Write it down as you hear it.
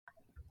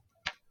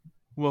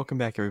Welcome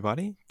back,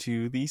 everybody,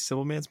 to the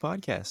Civil Man's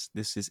Podcast.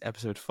 This is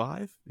episode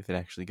 5, if it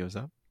actually goes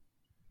up.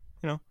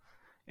 You know,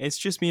 it's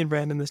just me and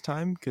Brandon this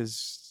time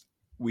because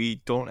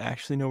we don't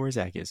actually know where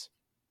Zack is.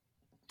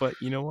 But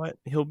you know what?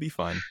 He'll be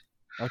fine.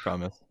 I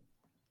promise.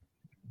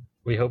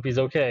 We hope he's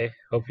okay.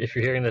 Hope if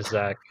you're hearing this,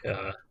 Zach,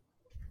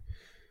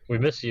 we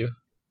miss you.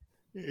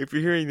 If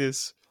you're hearing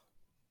this,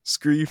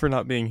 screw you for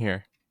not being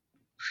here.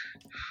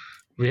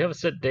 We have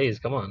set days.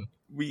 Come on.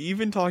 We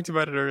even talked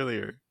about it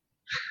earlier.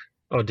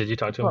 Oh, did you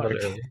talk to him about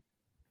it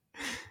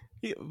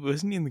earlier?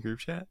 Wasn't he in the group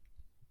chat?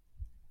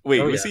 Wait,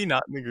 was he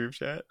not in the group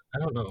chat? I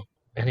don't know.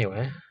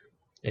 Anyway,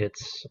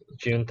 it's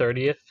June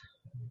 30th.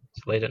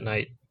 It's late at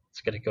night.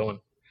 Let's get it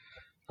going.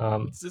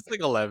 It's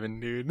like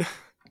 11, dude.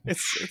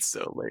 It's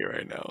so late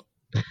right now.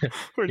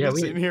 We're Yeah,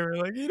 just sitting here,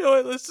 we're like, you know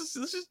what? Let's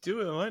just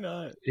do it. Why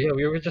not? Yeah,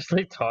 we were just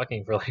like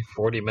talking for like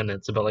 40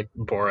 minutes about like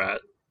Borat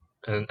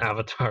and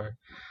Avatar.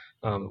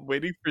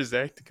 Waiting for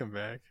Zack to come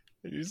back.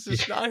 He's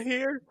just not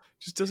here.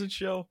 Just doesn't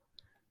show.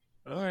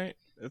 All right,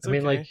 it's okay. I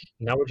mean, like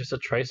now we're just a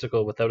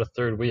tricycle without a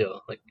third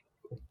wheel. Like,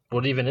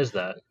 what even is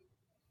that?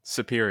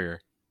 Superior.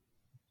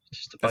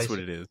 Just a That's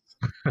bicycle. what it is.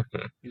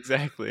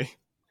 Exactly.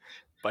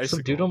 Bicycle.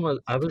 Some dude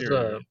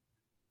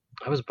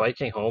I was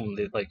biking home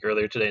like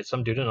earlier today.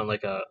 Some dude on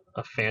like a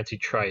fancy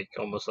trike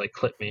almost like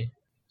clipped me.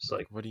 It's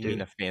like, what do you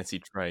mean a fancy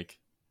trike?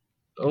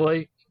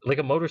 Like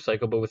a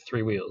motorcycle but with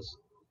 3 wheels.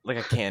 Like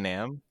a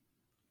Can-Am?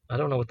 I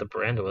don't know what the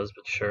brand was,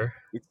 but sure.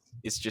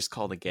 It's just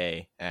called a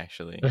gay,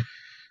 actually.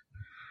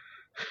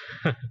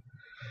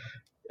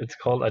 It's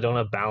called I don't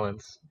have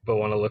balance, but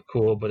want to look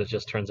cool, but it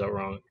just turns out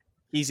wrong.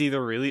 He's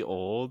either really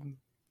old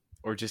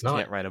or just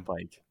can't ride a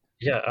bike.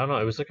 Yeah, I don't know.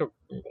 It was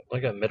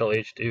like a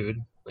middle-aged dude.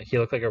 Like he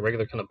looked like a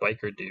regular kind of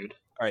biker dude.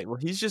 All right, well,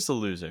 he's just a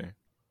loser.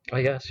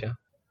 I guess, yeah.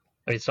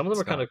 I mean, some of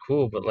them are kind of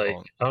cool, but like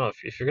I don't know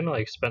if you're gonna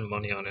like spend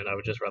money on it, I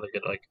would just rather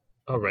get like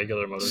a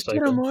regular motorcycle.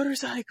 Just get a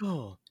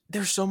motorcycle.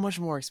 They're so much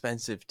more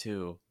expensive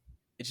too.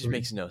 It just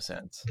makes no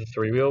sense. The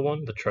 3-wheel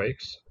one, the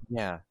trikes.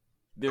 Yeah,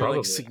 they're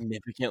like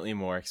significantly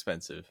more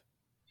expensive.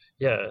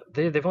 Yeah,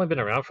 they've only been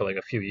around for like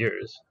a few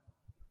years,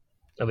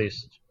 at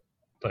least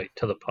like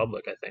to the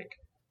public, I think.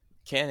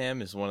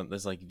 Can-Am is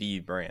that's like the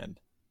brand.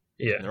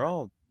 Yeah, and they're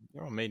all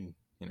made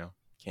in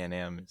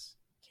Can-Am is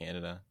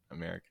Canada,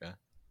 America.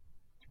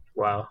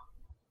 Wow,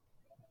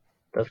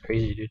 that's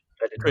crazy, dude.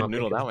 Couldn't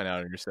noodle that one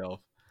out of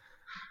yourself.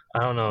 I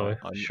don't know.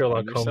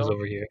 Sherlock Holmes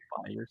over here.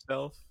 By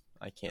yourself?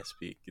 I can't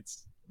speak.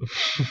 It's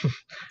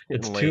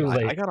it's too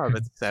late. I got up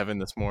at 7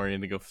 this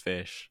morning to go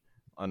fish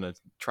on a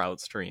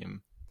trout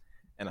stream,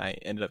 and I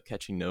ended up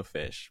catching no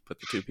fish. But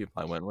the 2 people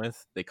I went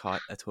with, they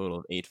caught a total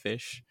of 8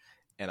 fish,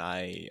 and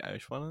I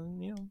just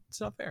want to,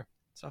 it's not fair.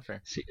 It's not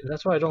fair. See,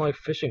 that's why I don't like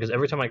fishing, because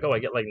every time I go, I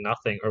get like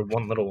nothing or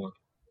one little one.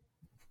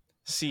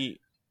 See,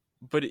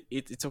 but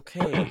it's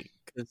okay,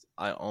 because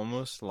I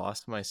almost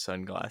lost my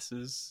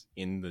sunglasses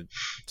in the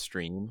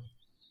stream.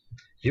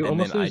 You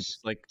almost lose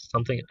like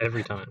something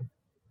every time.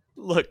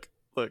 Look,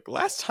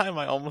 last time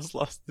I almost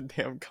lost the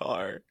damn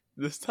car.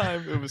 This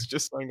time it was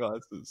just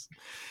sunglasses.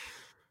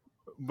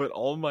 But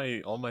all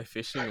my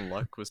fishing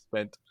luck was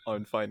spent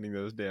on finding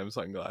those damn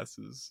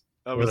sunglasses.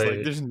 I was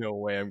like, there's no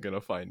way I'm going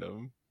to find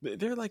them.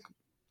 They're like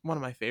one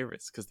of my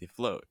favorites because they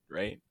float,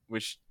 right?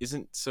 Which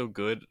isn't so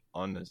good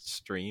on the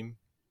stream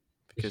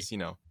because,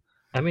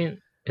 I mean,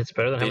 it's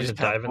better than having to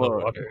dive in the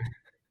water.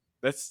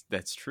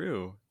 That's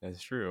true.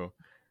 That's true.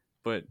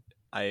 But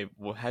I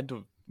had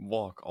to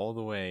walk all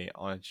the way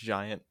on a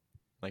giant,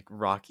 like,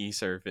 rocky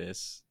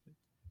surface.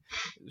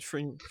 The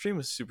stream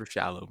was super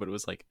shallow, but it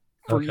was like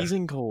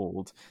freezing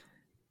cold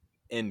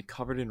and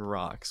covered in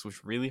rocks,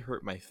 which really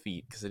hurt my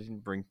feet because I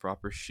didn't bring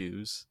proper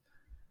shoes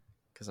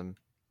because I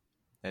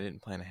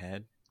didn't plan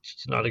ahead.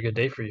 It's not a good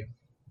day for you.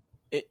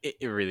 It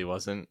really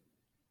wasn't.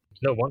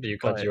 No wonder you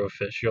caught 0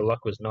 fish. Your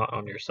luck was not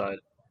on your side.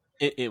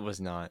 It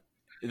was not.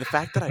 The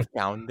fact that I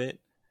found it,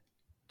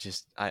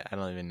 just I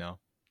don't even know.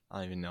 I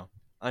don't even know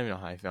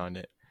how I found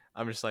it.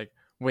 I'm just like,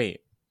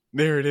 wait,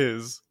 there it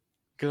is.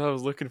 Because I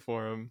was looking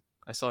for him.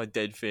 I saw a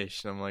dead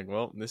fish, and I'm like,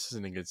 well, this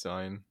isn't a good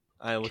sign.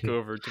 I look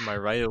over to my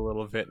right a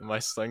little bit, and my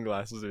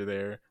sunglasses are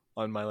there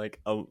on my,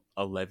 like,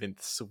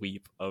 11th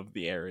sweep of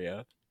the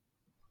area.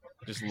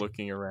 Just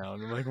looking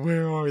around. I'm like,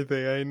 where are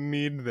they? I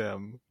need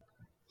them.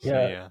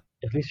 Yeah.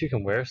 At least you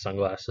can wear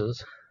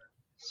sunglasses.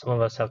 Some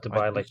of us have to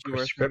buy, like,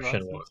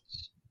 prescription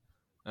ones.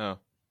 Oh.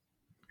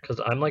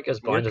 Because I'm, like, as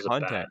blind as a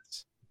bat.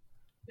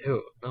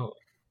 Ew, no.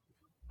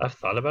 I've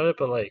thought about it,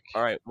 but, like...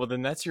 Alright, well,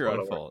 then that's your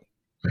own fault.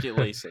 Get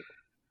LASIK.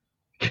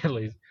 Get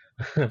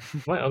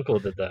LASIK. My uncle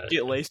did that.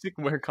 Get LASIK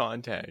and wear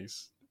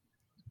contacts.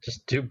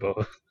 Just do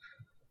both.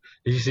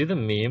 Did you see the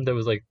meme that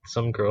was like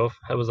some girl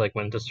that was like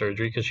went to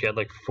surgery because she had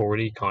like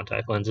 40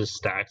 contact lenses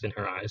stacked in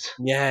her eyes?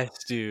 Yes,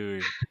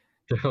 dude.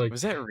 They're like,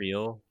 was that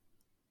real?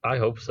 I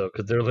hope so,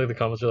 because they're like the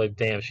comments are like,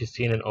 "Damn, she's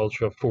seen an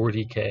Ultra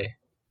 40K."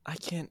 I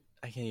can't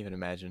even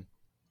imagine.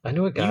 I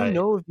knew a guy. You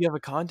know if you have a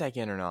contact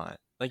in or not.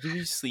 Like if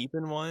you sleep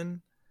in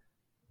one,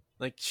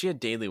 like she had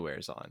daily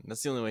wears on.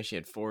 That's the only way she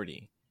had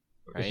 40.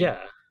 Right? Yeah.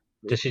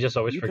 Did she just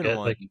always forget?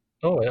 Like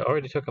Oh, I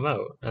already took them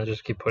out, and I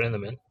just keep putting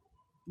them in.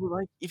 Well,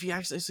 like if you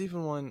actually sleep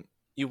in one,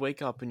 you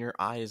wake up and your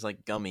eye is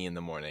like gummy in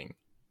the morning.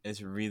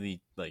 It's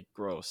really like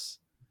gross.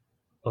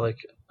 But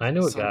like, I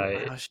knew a So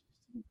guy. how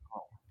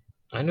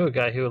I knew a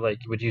guy who like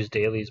would use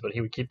dailies, but he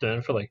would keep them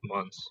in for like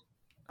months.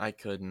 I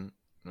couldn't.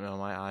 No,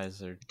 my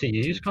eyes are Do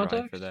you too use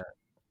dry for contacts? that.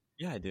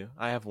 Yeah, I do.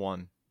 I have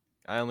one.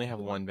 I only have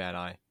Wow, one bad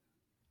eye.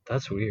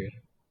 that's weird.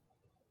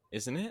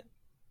 Isn't it?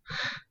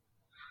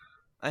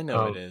 I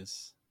know it Um,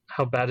 is.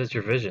 how bad is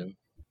your vision?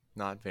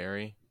 Not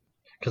very.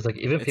 Because like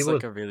It's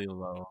like a really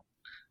low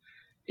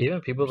even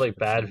people with like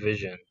bad prescription.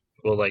 vision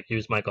will like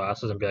use my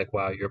glasses and be like,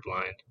 "Wow, you're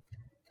blind."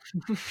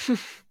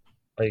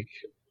 Like,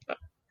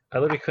 I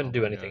literally couldn't Oh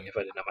do my anything god. if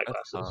I didn't have my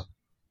That's tough. glasses.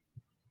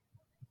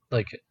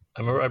 Like, I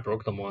remember I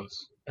broke them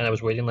once, and I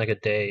was waiting like a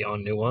day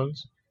on new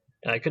ones,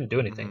 and I couldn't do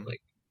anything. Hmm.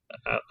 Like,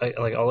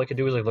 like all I could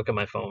do was like look at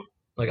my phone.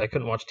 Like, I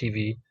couldn't watch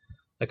TV.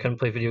 I couldn't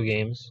play video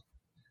games.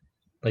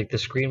 Like, the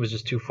screen was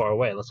just too far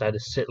away, unless I had to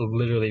sit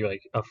literally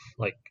like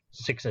like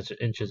 6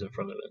 inches in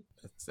front of it.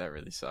 That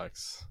really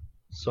sucks.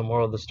 So,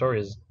 moral of the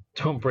story is,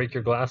 don't break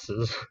your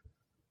glasses.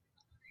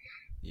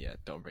 Yeah,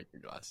 don't break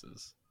your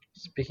glasses.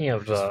 Speaking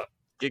Or of, just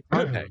get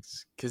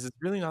contacts because it's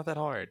really not that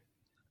hard.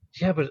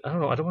 yeah, but I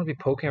don't know. I don't want to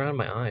be poking around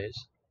my eyes.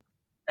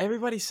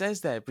 Everybody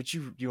says that, but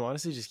you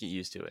honestly just get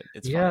used to it.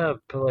 It's Yeah, fine.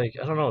 but like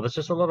I don't know. That's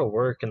just a lot of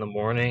work in the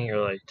morning,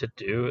 or like to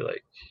do.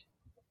 Like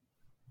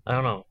I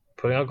don't know.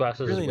 Putting on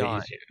It's glasses is really way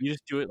not. easier. You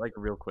just do it like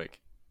real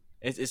quick.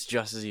 It's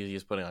just as easy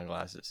as putting on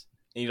glasses,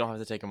 and you don't have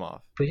to take them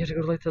off. But you have to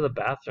go like to the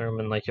bathroom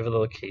and like you have a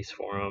little case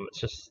for them. It's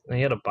just and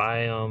you got to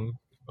buy them.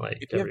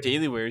 Like If you have every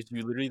daily wears,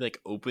 you literally like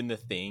open the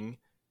thing,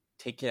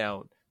 take it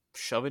out,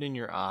 shove it in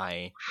your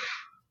eye,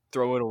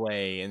 throw it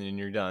away, and then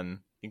you're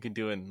done. You can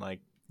do it in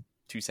like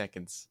 2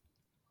 seconds.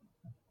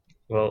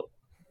 well,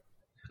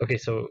 okay.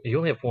 So you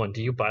only have one.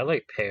 Do you buy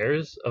like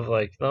pairs of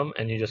like them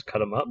and you just cut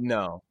them up?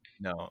 No,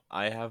 no,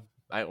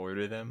 I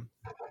order them.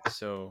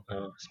 So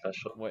Oh,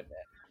 special. what?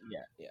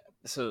 Yeah, yeah.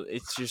 So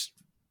it's just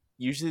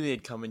usually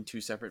they'd come in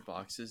two separate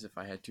boxes if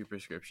I had two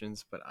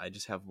prescriptions, but I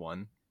just have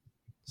one,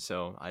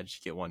 so I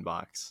just get one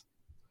box,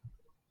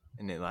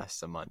 and it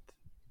lasts a month.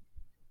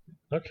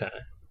 Okay.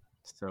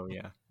 So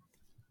yeah,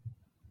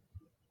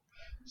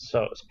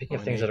 So speaking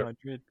of going things that are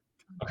 800.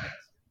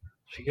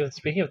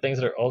 speaking of things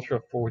that are ultra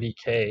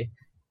 40K,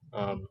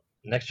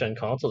 next gen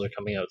consoles are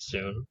coming out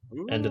soon.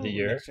 End of the Ooh,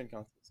 year. next gen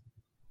consoles.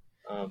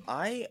 Um,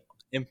 I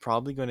am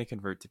probably going to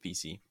convert to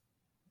PC.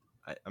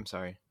 I'm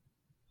sorry.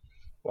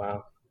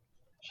 wow,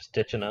 just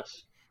ditching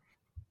us.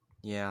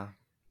 Yeah,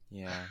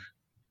 yeah.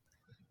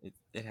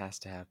 It has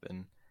to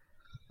happen.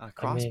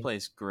 I mean, Crossplay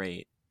is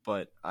great,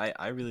 but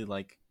I really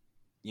like,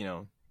 you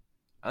know,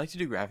 I like to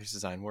do graphics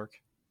design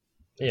work.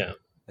 yeah.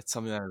 That's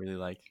something that I really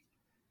like,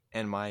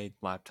 and my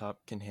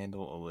laptop can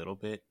handle a little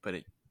bit, but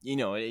it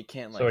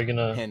can't So like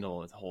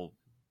handle the whole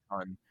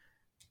ton.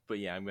 But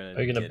yeah, I'm gonna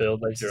are you gonna get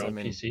build like your own some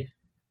in. PC?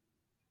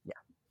 Yeah,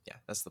 yeah,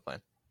 that's the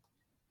plan.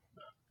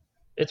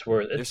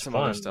 There's It's some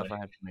other fun. stuff Like I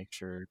have to make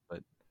sure,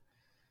 but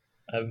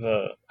I don't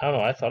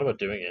know. I thought about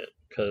doing it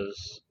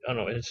because I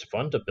don't know. It's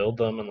fun to build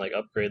them and like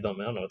upgrade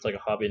them. I don't know. It's like a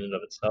hobby in and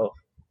of itself.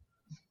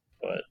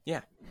 But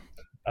yeah,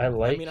 I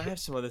I mean, I like have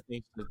some other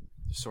things to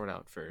sort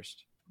out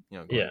first.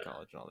 Going yeah, to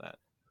college and all that.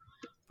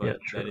 yeah,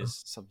 But that true.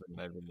 is something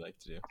that I really like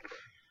to do.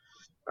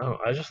 I don't know.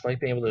 I just like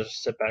being able to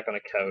just sit back on a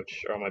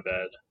couch or on my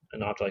bed and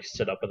not have to like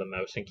sit up with a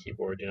mouse and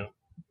keyboard.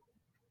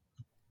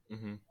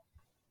 Hmm.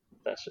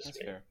 That's just That's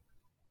me. fair.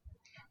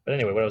 But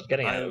anyway, what I was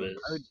getting I at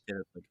I would is get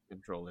like a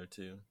controller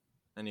too.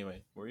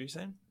 Anyway, what were you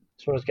saying?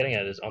 so what I was getting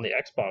at is on the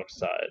Xbox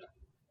side,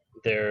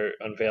 they're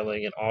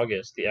unveiling in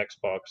August the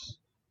Xbox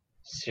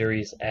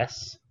Series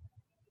S,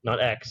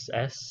 not X,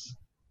 S,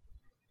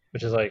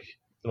 which is like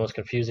the most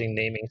confusing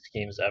naming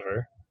schemes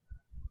ever.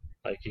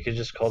 Like you could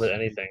just call it Series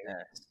anything.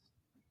 S.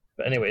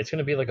 But anyway, it's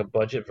gonna be like a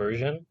budget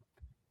version,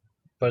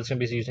 but it's gonna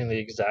be using the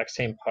exact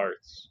same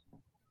parts.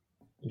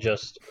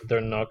 Just they're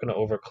not gonna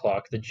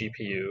overclock the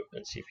GPU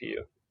and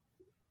CPU,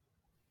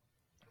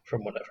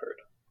 from what I've heard.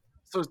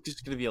 So it's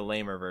just gonna be a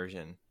lamer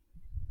version.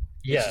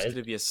 It's Yeah, just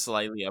gonna be a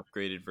slightly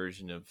upgraded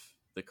version of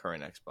the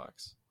current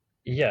Xbox.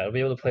 yeah, it'll be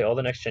able to play all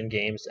the next gen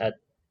games at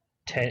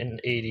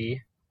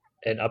 1080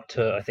 and up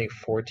to I think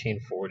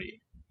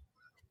 1440.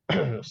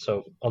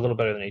 So a little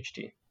better than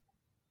HD.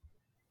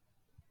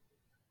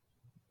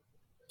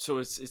 So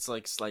it's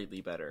like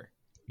slightly better.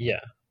 Yeah,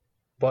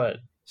 but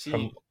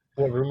from See,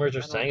 what rumors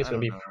are I saying, don't it's I gonna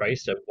don't be know.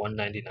 priced at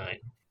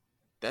 199.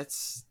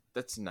 That's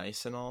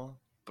nice and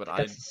all, but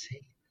But that's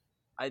insane.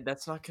 I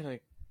that's not gonna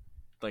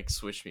like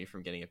switch me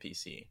from getting a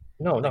PC.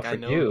 No, Like not I for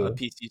know a you.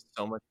 PC is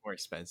so much more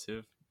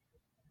expensive,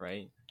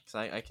 right? Because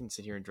I can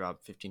sit here and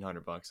drop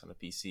 $1,500 on a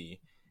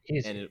PC,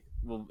 and Easy.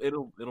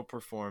 it'll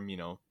perform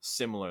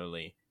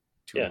similarly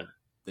Yeah. to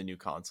the new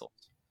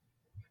consoles.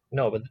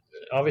 No, but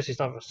obviously it's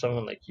not for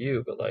someone like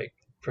you, but like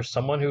for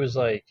someone who's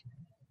like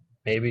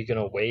maybe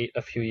gonna wait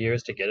a few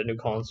years to get a new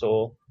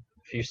console.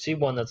 If you see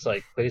one that's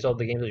like plays all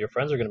the games that your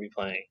friends are gonna be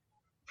playing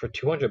for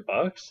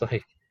 $200,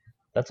 like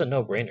that's a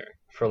no brainer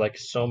for like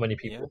so many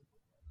Yeah, people.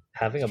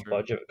 Having that's a true.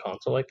 budget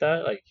console like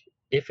that, like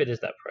if it is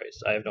that price,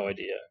 I have no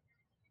idea.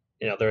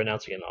 They're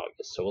announcing it in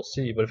August, so we'll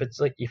see. But if it's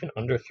like even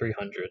under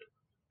 300,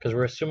 because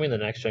we're assuming the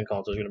next gen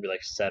console is going to be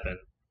like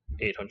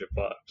 700-800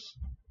 bucks.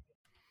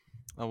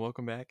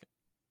 Welcome back.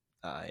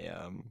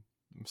 I'm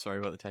sorry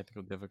about the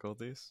technical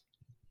difficulties.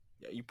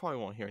 Yeah, you probably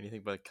won't hear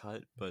anything but a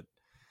cut, but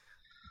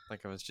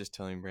like I was just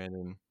telling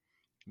Brandon,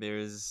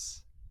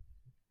 there's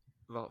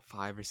about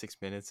 5 or 6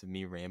 minutes of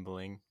me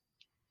rambling,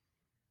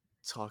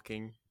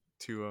 talking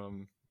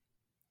to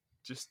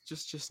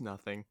just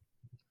nothing.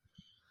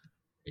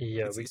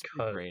 Yeah, It's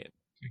pretty great.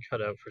 we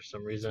cut out for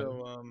some reason.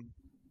 So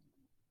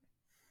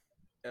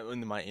and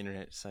then my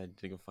internet decided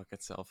to go fuck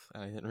itself,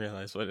 and I didn't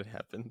realize what had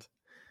happened.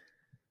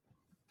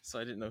 So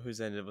I didn't know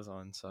whose end it was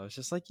on. So I was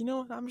just like, you know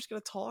what? I'm just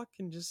gonna talk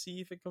and just see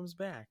if it comes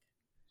back.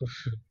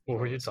 What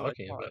were So you so I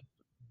talking talked. about?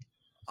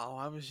 Oh,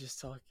 I was just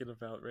talking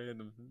about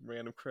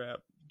random crap,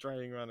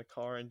 driving around a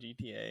car in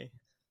GTA.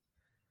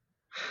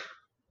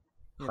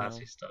 You Classy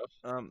know, stuff.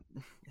 um,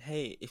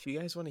 hey, if you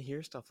guys want to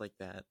hear stuff like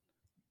that,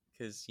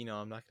 because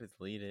I'm not gonna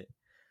delete it.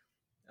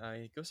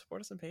 Go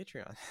support us on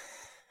Patreon.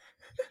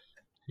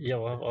 Yeah,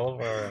 we'll have all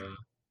of our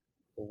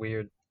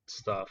weird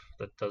stuff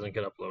that doesn't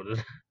get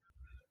uploaded.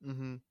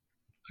 Mm-hmm.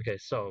 Okay,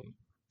 so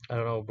I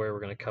don't know where we're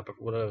gonna cover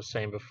what I was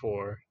saying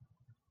before.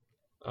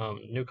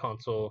 New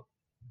console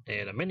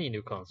and a mini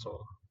new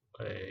console,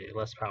 a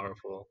less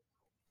powerful,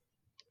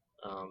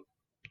 um,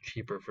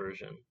 cheaper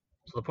version.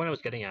 So the point I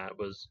was getting at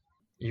was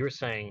you were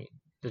saying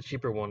the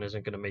cheaper one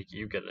isn't going to make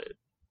you get it,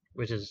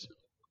 which is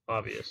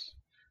obvious.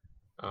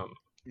 Um,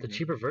 the Mm-hmm.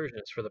 cheaper version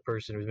is for the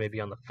person who's maybe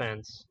on the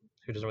fence,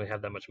 who doesn't really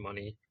have that much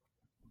money,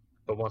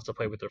 but wants to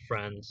play with their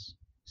friends,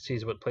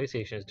 sees what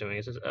PlayStation is doing,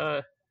 and says,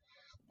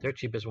 their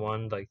cheapest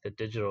one, like the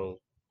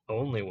digital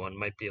only one,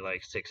 might be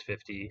like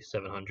 650,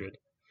 700.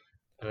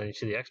 And then you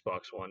see the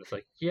Xbox one, it's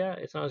like, yeah,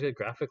 it's not as good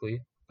graphically,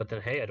 but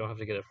then hey, I don't have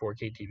to get a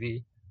 4K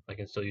TV. I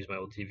can still use my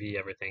old TV,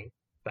 everything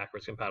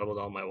backwards compatible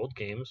with all my old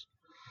games.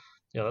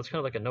 That's kind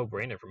of like a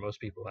no-brainer for most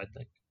people, I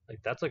think. Like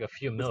that's like a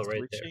few But mil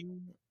right there.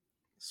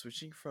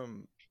 switching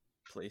from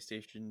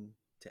PlayStation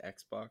to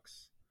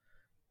Xbox,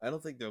 I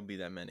don't think there'll be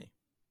that many.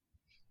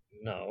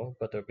 No,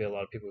 but there'll be a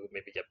lot of people who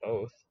maybe get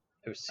both,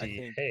 who I see,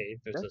 think hey,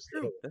 there's that's this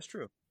little, true. That's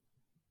true.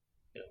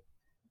 you know,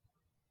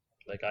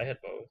 like I had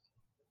both.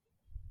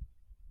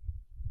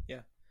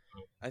 Yeah.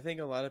 I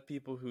think a lot of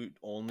people who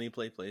only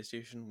play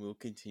PlayStation will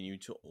continue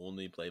to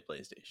only play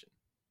PlayStation.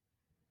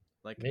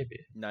 Like Maybe.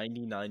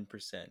 99%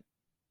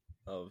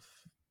 of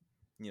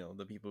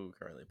the people who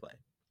currently play.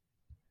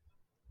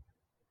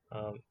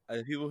 Um, And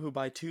the people who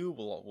buy two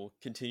will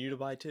continue to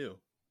buy two.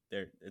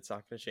 It's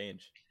not going to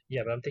change.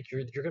 yeah, but I'm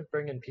thinking you're gonna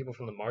bring in people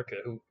from the market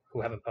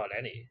who haven't bought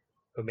any,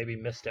 who maybe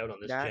missed out on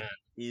this That gen.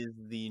 is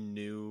the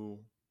new.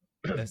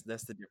 That's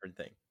the different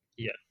thing.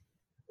 Yeah,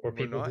 or We're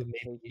people who not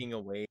maybe taking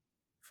away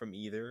from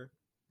either.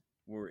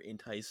 We're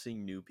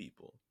enticing new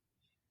people.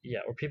 yeah,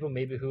 or people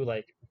maybe who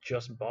like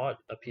just bought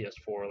a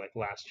PS4 like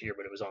last year,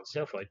 but it was on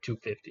sale for like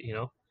 250.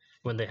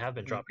 When they have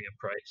been Mm-hmm. dropping in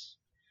price.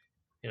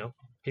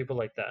 People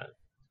like that.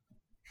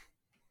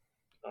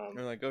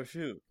 They're like, oh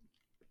shoot,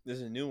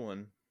 there's a new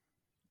one.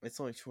 It's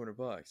only $200.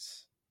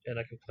 And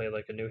I can play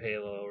like a new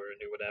Halo or a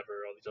new whatever,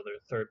 all these other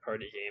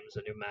third-party games,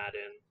 a new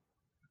Madden.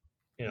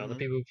 The Mm-hmm.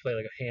 people who play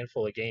like a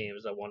handful of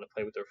games that want to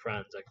play with their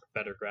friends, like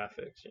better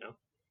graphics.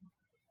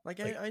 Like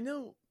Like I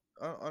know.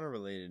 On a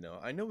related note,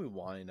 I know we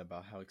whine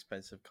about how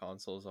expensive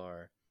consoles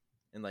are,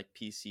 and like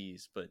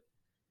PCs, but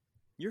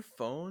your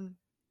phone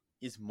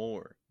is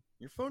more.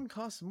 Your phone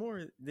costs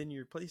more than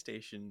your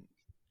PlayStation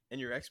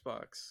and your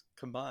Xbox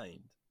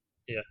combined.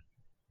 yeah,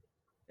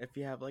 If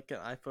you have like an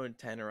iPhone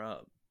 10 or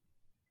up,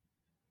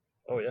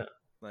 oh yeah,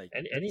 like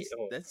any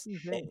that's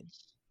insane.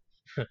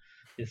 phones.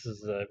 This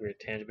is a weird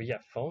tangent, but yeah,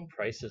 phone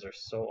prices are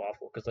so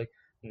awful because like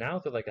now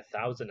they're like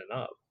 1,000 and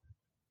up,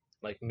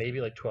 like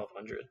maybe like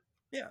 1,200,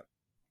 Yeah.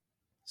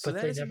 So but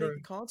that they doesn't make never.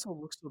 the console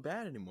look so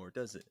bad anymore,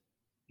 does it?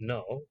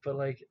 No, but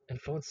like, and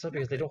phones suck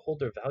because they Nothing. don't hold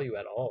their value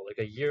at all. Like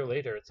a year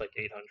later, it's like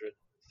 800.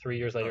 3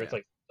 years Oh later, it's yeah.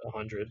 like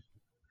 100.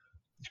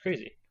 It's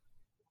crazy.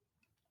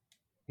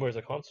 Whereas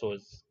a console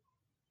is,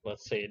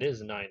 let's say it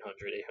is 900,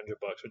 800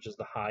 bucks, which is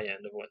the high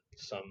end of what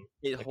some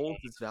It holds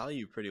its economists.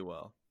 value pretty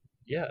well.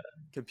 Yeah,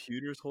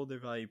 Computers hold their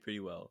value pretty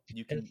well.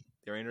 and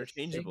They're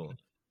the thing, interchangeable.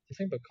 the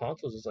thing about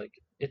consoles is like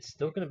it's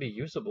still going to be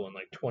usable in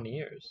like 20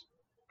 years.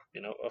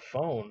 A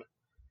phone.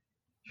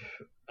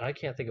 I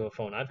can't think of a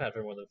phone I've had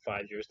for more than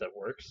 5 years that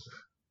works.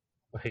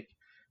 Like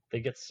they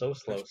get so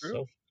That's slow, true.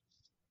 so.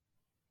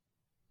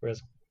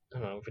 Whereas I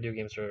don't know, video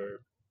games are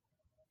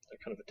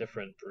kind of a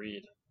different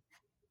breed.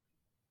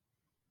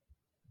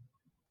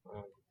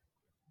 Um,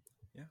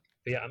 Yeah.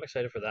 but yeah, I'm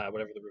excited for that.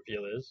 Whatever the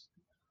reveal is.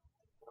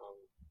 Um,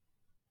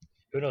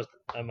 who knows?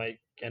 I might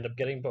end up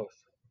getting both.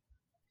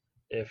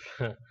 If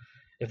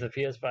if the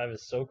PS5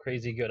 is so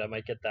crazy good, I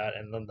might get that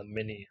and then the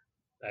mini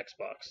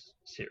Xbox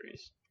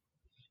series.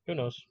 Who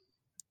knows?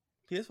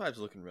 PS5's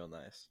looking real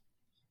nice.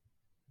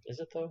 Is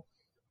it though?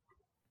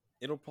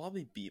 It'll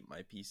probably beat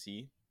my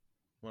PC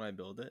when I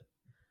build it,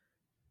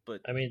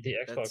 but I mean, the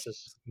Xbox that's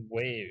is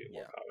way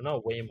more yeah. power.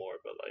 Not way more,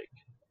 but like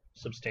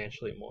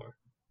substantially more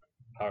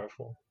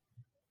powerful.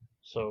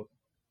 So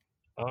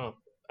I don't know.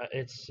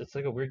 It's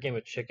like a weird game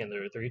of chicken.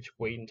 They're each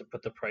waiting to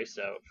put the price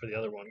out for the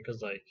other one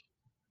because like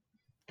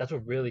that's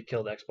what really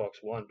killed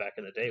Xbox One back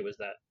in the day was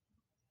that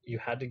you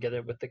had to get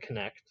it with the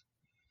Kinect.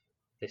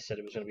 They said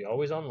it was going to be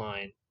always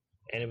online,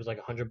 and it was like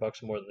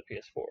 $100 more than the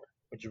PS4,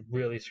 which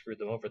really screwed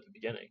them over at the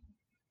beginning.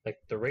 Like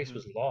the race Mhm.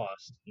 was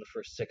lost in the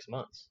first 6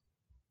 months.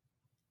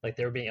 Like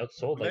they were being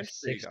outsold like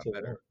Eventually, it six got to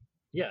one. better.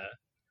 Yeah,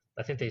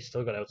 I think they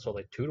still got outsold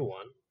like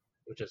 2-1,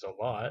 which is a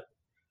lot.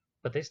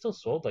 But they still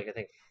sold like I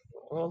think.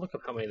 Well, I'll look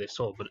up how many they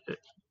sold, but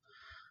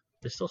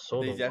they still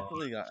sold a They lot.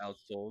 definitely got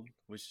outsold,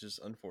 which is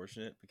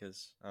unfortunate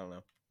because I don't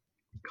know.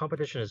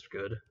 Competition is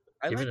good,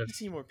 I even like if to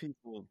see more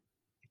people.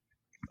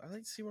 I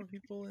like to see more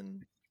people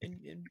in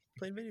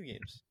playing video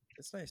games.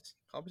 It's nice.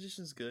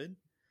 Competition's good.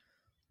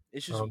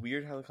 It's just um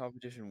weird how the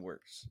competition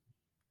works.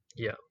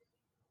 yeah,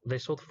 they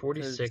sold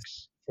Because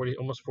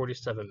almost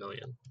 47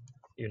 million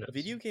units.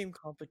 video game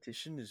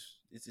competition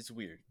it's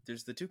weird.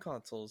 There's the two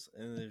consoles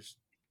and then there's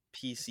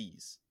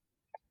PCs.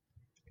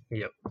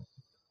 Yep.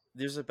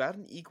 There's about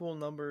an equal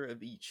number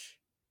of each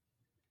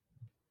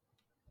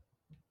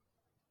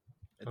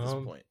at this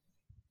Um. point.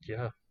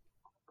 Yeah.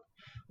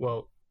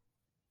 Well,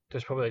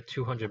 there's probably like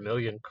 200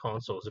 million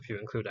consoles if you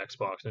include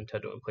Xbox,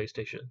 Nintendo, and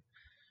PlayStation.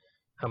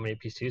 How many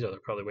PCs are there?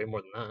 Probably way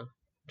more than that.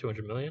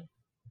 200 million?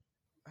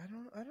 I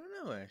don't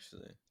know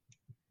actually.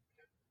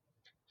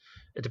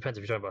 It depends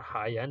if you're talking about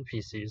high end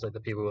PCs, like the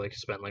people who like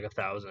spend like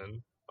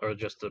 1,000, or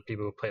just the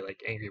people who play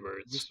like Angry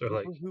Birds, Just or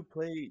like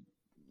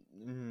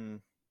mm,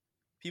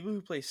 people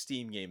who play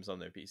Steam games on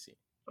their PC.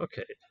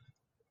 okay,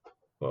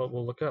 well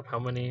we'll look up how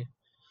many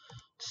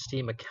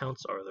Steam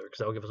accounts are there because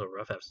that will give us a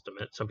rough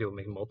estimate. Some people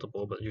make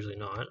multiple, but usually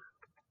not.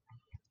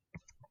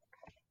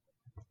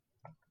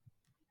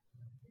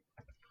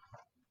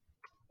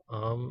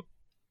 Um,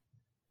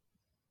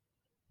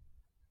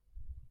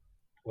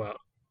 wow,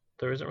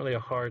 there isn't really a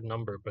hard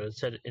number, but it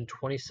said in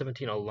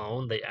 2017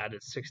 alone they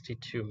added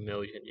 62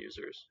 million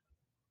users.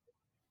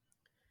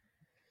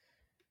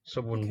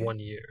 So in Okay. 1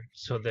 year,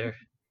 so they're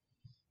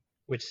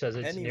which says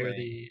it's Anyway,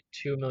 nearly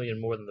 2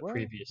 million more than the well,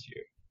 previous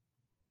year.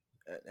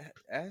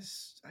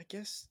 as I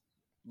guess,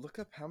 look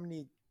up how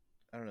many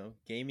I don't know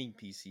gaming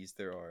PCs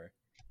there are,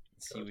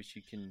 and see what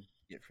you can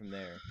get from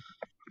there.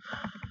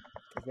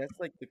 Because that's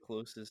like the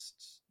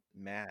closest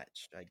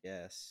match, I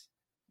guess.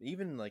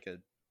 Even like a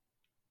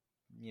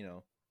you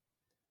know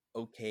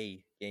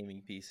okay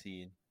gaming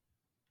PC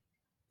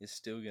is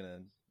still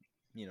gonna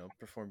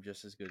perform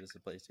just as good as the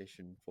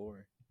PlayStation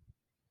 4.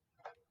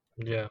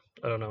 Yeah,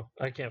 I don't know.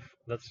 I can't.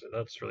 That's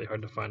really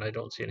hard to find. I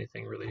don't see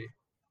anything really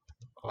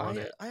on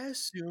I it. I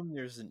assume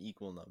there's an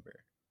equal number.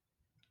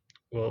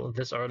 Well, Like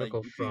between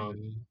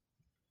the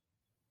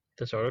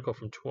this article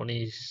from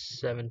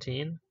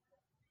 2017,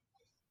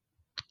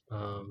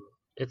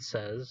 it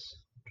says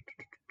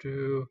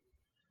in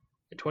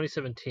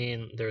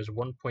 2017 there's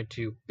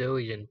 1.2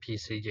 billion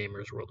PC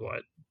gamers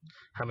worldwide.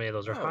 How many of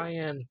those are oh, high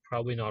end?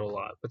 Probably not a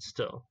lot, but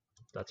still,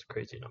 that's a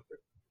crazy number.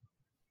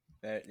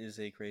 that is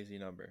a crazy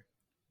number.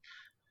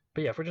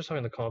 But yeah, if we're just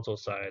talking the console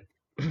side,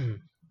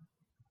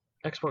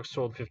 Xbox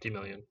sold 50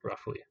 million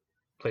roughly,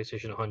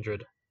 PlayStation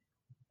 100,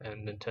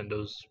 and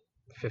Nintendo's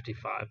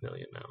 55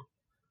 million now.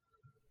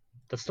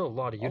 That's still a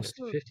lot of units.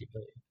 Also, 50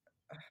 million.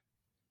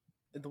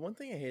 the one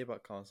thing I hate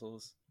about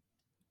consoles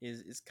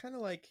is it's kind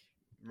of like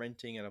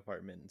renting an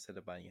apartment instead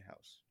of buying a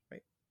house,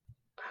 right?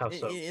 How In,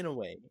 so? in, in a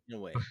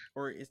way,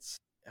 or it's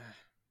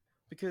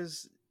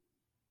because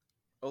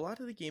a lot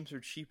of the games are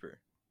cheaper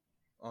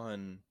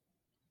on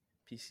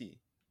PC.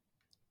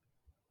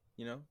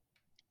 You know,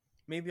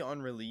 maybe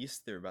on release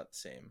they're about the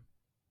same,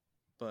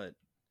 but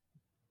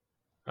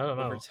I don't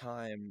over know.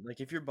 time, like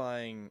if you're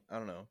buying, I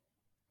don't know,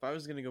 if I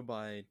was gonna go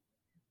buy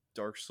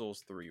Dark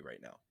Souls 3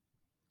 right now,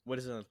 what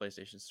is it on the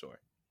PlayStation Store,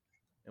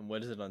 and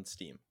what is it on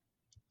Steam?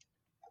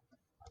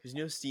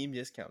 Because Steam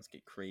discounts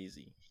get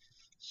crazy.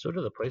 So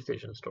do the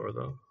PlayStation Store,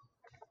 though.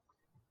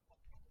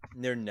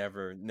 They're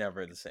never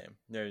the same.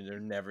 They're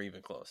never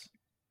even close.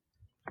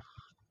 I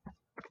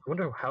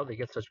wonder how they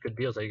get such good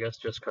deals. I guess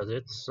just because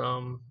it's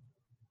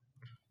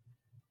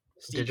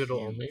Steam's digital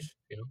only. huge.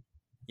 You know.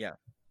 Yeah,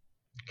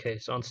 Okay,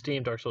 so on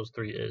Steam, Dark Souls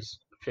 3 is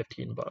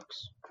 $15.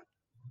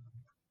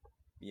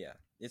 yeah.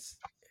 It's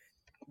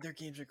their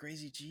games are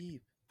crazy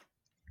cheap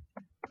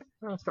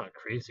No, it's not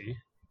crazy.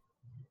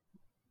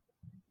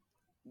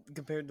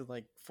 compared to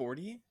like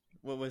 40.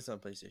 What was it on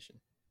PlayStation?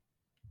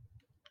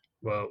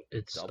 Well,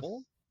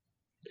 Double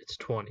it's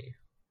 20.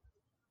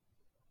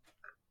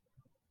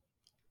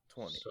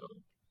 20. So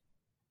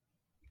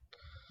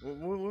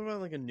What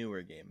about like a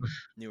newer game?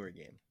 Newer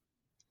game.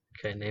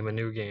 okay, name a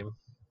new game.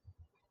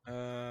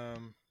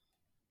 Um,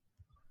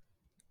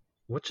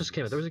 What just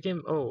came out? There was jeez. a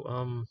game.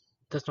 Oh,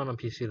 that's not on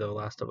PC though.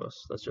 Last of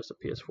Us. That's just a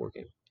PS4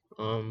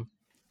 game.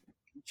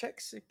 Check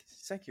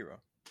Sekiro.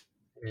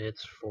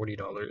 It's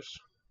 $40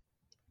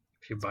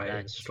 if you It's buy it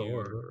in back to.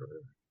 store.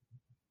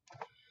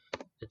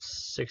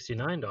 It's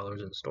 $69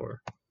 in store,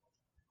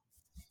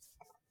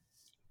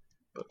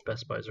 but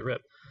Best Buy's a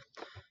rip.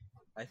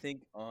 I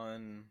think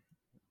on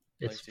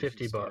It's PlayStation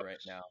 50 Store right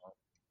bucks, now,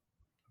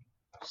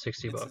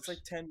 60 it's bucks. like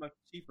 $10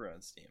 cheaper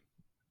on Steam.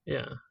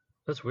 Yeah,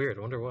 that's weird.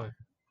 I wonder why.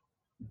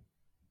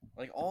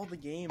 Like all the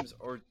games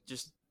are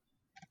just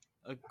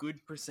a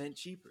good percent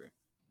cheaper.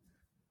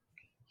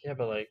 Yeah,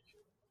 but like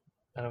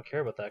I don't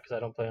care about that because I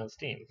don't play on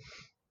Steam.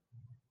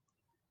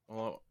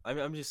 Well,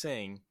 I'm just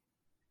saying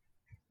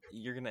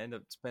you're gonna end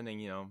up spending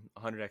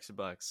 100 extra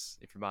bucks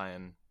if you're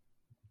buying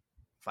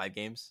 5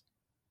 games,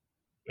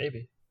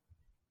 Maybe,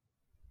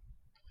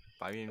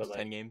 five but games, like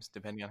 10 games,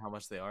 depending on how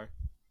much they are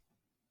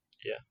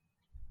yeah,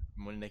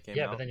 and when they came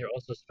yeah. But out. then you're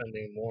also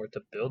spending more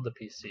to build the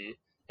PC,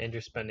 and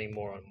you're spending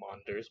more on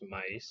monitors,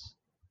 mice,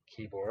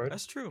 keyboard,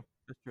 That's true.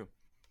 That's true.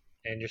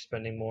 and you're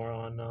spending more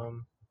on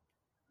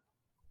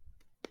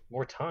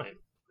more time.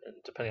 And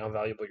depending on how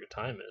valuable your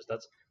time is,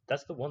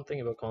 that's the one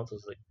thing about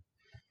consoles. Like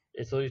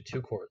it's literally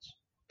two cords,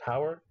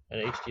 power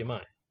and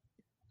HDMI.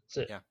 That's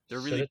it. Yeah,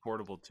 they're Sit really it.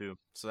 portable too,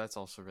 so that's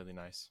also really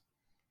nice.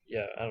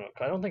 Yeah, I don't know.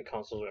 I don't think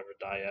consoles will ever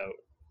die out.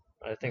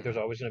 I think there's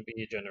Mm-mm. always going to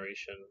be a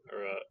generation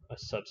or a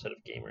subset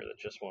of gamer that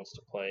just wants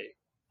to play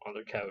on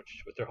their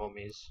couch with their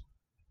homies,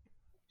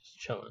 just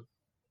chilling.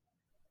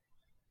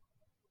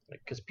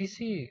 Like, because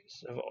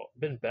PCs have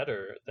been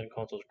better than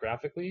consoles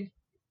graphically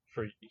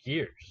for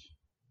years.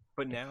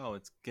 But Like, now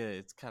it's good.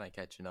 It's kind of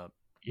catching up.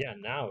 yeah,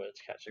 now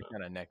it's catching They're up.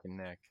 kind of neck and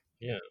neck.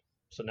 Yeah,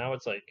 so now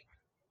it's like,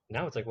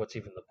 what's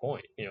even the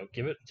point?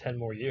 Give it 10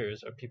 more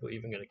years. Are people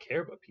even going to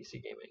care about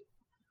PC gaming?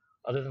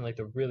 Other than like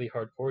the really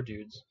hardcore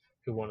dudes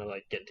who want to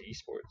like get into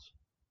esports.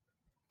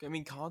 I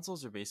mean,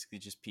 consoles are basically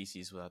just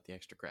PCs without the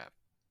extra crap.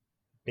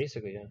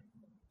 Basically, yeah.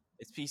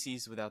 It's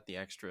PCs without the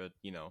extra,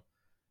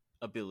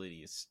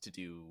 abilities to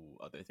do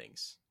other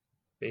things.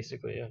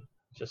 Basically, yeah.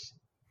 Just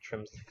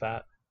trims the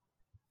fat.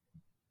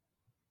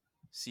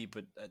 See,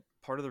 but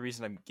part of the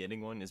reason I'm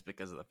getting one is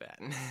because of the fat.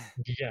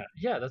 Yeah,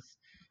 yeah. That's.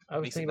 I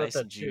was Makes it thinking about nice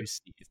that and too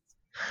juicy.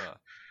 Uh,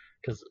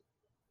 because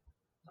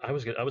I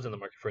was in the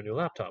market for a new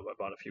laptop I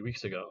bought a few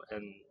weeks ago,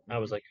 and I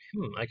was mhm. like,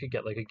 I could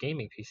get like a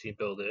gaming PC,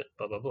 build it,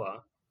 blah blah blah.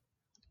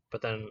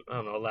 But then I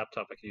don't know, a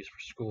laptop I could use for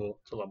school.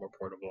 It's a lot more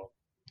portable.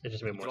 It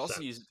just made You more could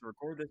also use it sense. to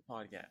record this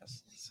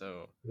podcast.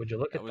 So Would you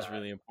look that at was that?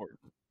 really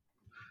important.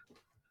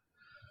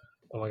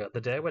 Oh my god!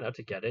 The day I went out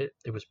to get it,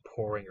 it was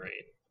pouring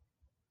rain.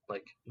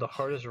 Like the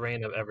hardest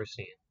rain I've ever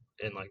seen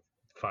in like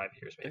 5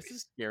 years, maybe. It's a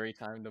scary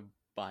time to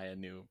buy a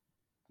new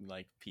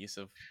piece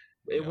of,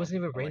 It wasn't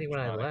even raining when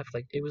I electronic left.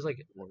 Like it was like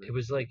it work.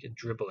 was like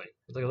dribbling.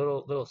 It was like a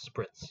little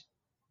spritz.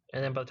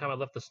 And then by the time I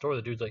left the store,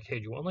 the dude's like, "Hey,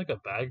 do you want like a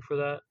bag for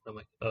that?" I'm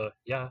like,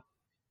 yeah."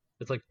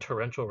 It's like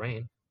torrential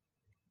rain.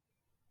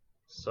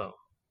 So,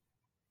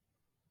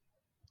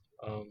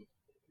 um,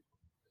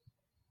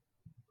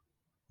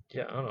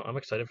 yeah, I don't know. I'm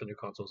excited for new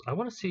consoles. I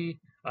want to see.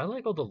 I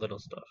like all the little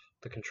stuff,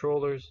 the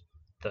controllers,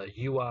 the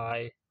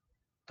UI,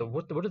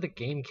 what are the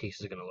game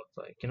cases going to look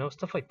like?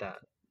 Stuff like that.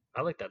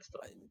 I like that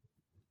stuff.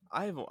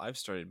 I, I've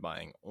started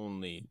buying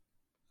only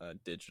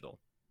digital.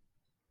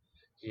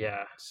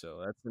 Yeah,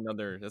 So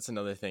that's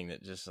another thing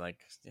that just like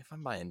if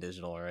I'm buying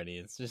digital already,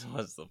 it's just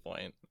what's the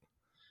point?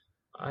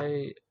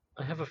 I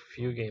I have a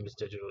few games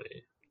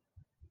digitally,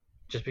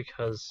 just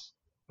because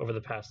over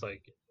the past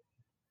like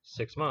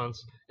 6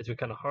 months, it's been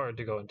kind of hard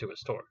to go into a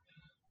store.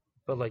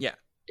 But like, Yeah,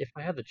 if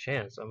I had the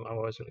chance, I'm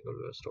always going to go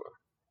to a store.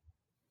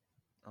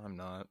 I'm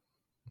not.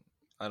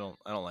 I don't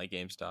like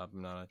GameStop.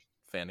 I'm not a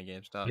fan of I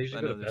GameStop. usually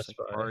I go to know there's Best like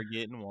Buy.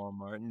 Target and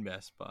Walmart and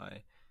Best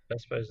Buy.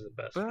 Best Buy is the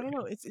best But I for don't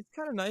know. me. It's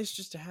kind of nice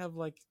just to have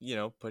like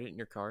put it in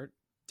your cart,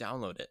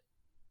 download it,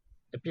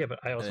 Yeah, but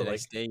I and also the like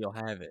next day you'll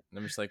have it. And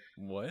I'm just like,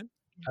 what?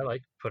 I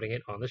like putting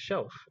it on the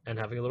shelf and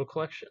having a little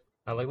collection.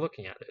 I like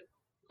looking at it.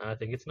 I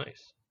think it's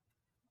nice.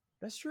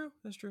 That's true.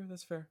 That's true.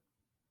 That's fair.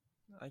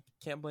 I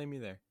can't blame you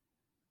there.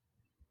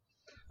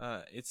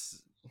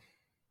 It's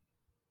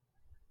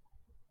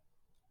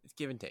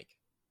give and take,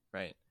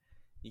 right?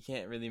 You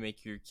can't really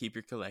keep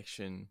your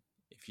collection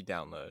if you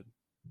download,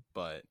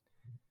 but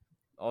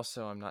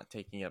also I'm not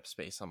taking up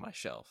space on my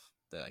shelf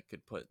that I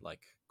could put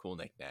like cool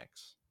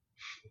knickknacks.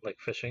 Like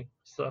fishing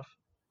stuff.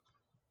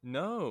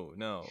 No,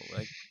 no,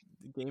 like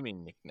the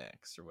gaming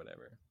knickknacks or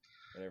whatever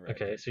I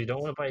Okay, could so you don't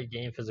use. want to buy a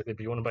game physically,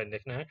 but you want to buy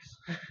knickknacks.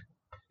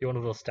 You want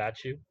a little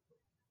statue.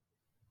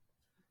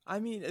 I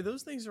mean,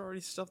 those things are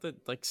already stuff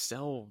that like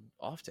sell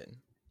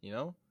often, you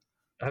know?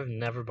 I've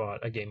never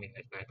bought a gaming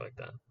knickknack like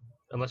that,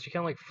 unless you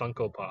count like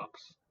Funko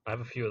Pops. I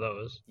have a few of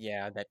those.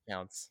 Yeah, that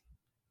counts.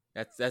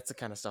 That's the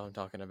kind of stuff I'm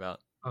talking about.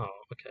 Oh,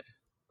 okay.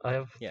 I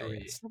have Yeah,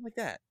 three. stuff like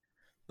that.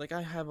 Like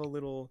I have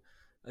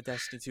a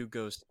Destiny 2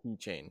 Ghost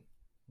keychain.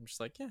 I'm just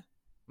like, yeah,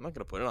 I'm not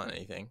gonna put it on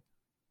anything.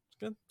 It's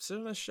gonna sit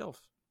on a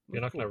shelf.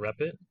 You're Look not gonna cool.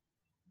 rep it.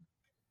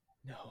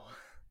 No,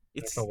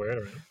 You're not gonna it's wear it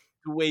around.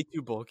 way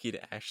too bulky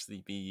to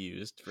actually be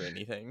used for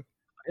anything.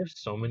 I have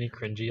so many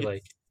cringy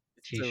like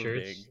It's so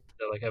T-shirts big.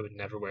 that like I would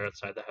never wear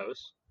outside the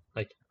house.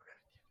 Like,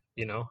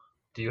 you know,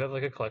 do you have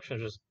like a collection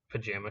of just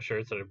pajama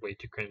shirts that are way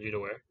too cringy to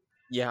wear?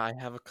 Yeah, I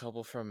have a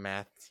couple from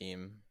math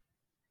team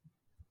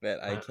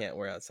that I Uh, can't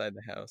wear outside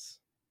the house.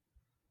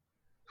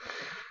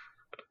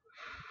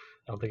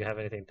 I don't think I have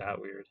anything that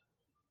weird.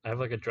 I have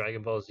like a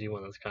Dragon Ball Z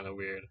one that's kind of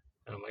weird,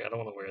 and I'm like, I don't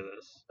want to wear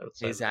this Hey,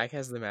 outside. Zach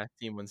has the math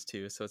team ones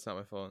too, so it's not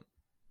my fault.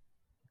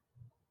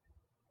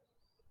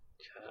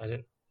 I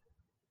didn't.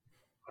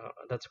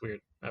 That's weird.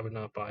 I would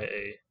not buy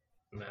a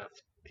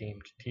math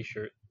themed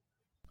T-shirt.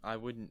 I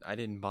wouldn't. I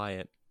didn't buy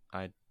it.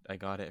 I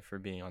got it for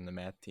being on the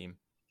math team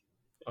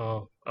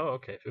Oh,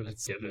 okay. If it was at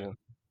given, school.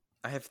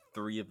 I have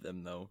 3 of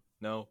them though.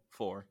 No,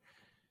 4.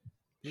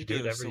 did They you do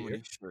gave it us every so year?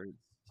 many shirts.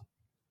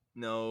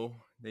 No,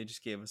 they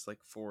just gave us like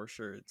 4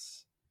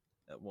 shirts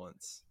at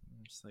once.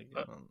 I'm just like,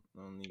 Uh, I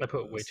don't need I one of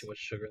put way too those. much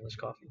sugar in this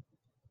coffee.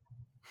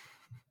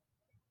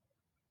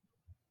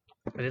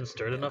 I didn't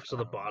stir it Yeah. enough, so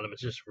the bottom is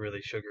just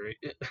really sugary.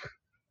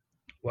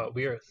 Well,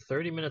 we are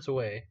 30 minutes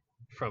away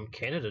from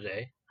Canada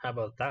Day. How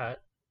about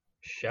that?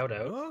 Shout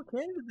out. Oh,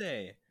 Canada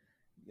Day.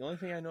 The only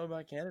thing I know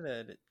about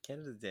Canada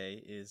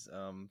Day is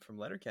from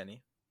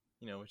Letterkenny,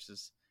 which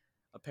is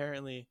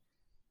apparently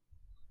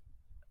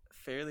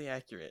fairly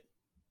accurate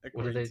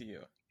What did according they to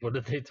you. What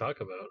did they talk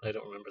about? I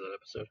don't remember that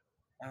episode.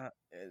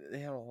 They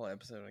have a whole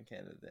episode on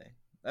Canada Day.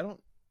 I don't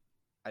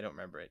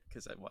remember it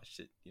because I watched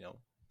it,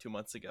 2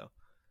 months ago.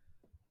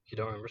 You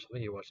don't remember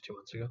something you watched 2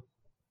 months ago?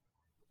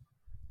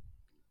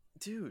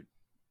 Dude,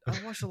 I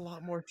watched a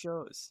lot more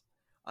shows.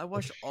 I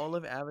watched all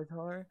of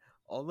Avatar,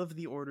 all of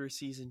The Order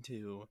season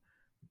 2,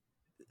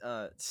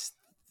 uh,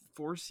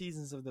 4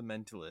 seasons of The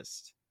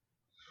Mentalist.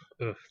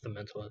 Ugh, The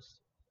Mentalist.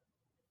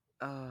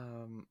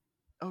 Um,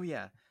 oh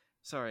yeah,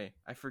 sorry,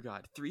 I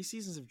forgot. 3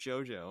 seasons of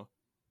JoJo.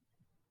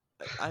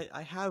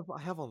 I have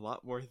a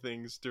lot more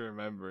things to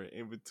remember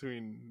in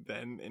between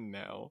then and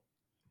now.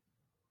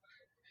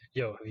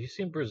 Yo, have you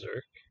seen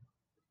Berserk?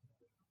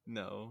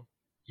 No,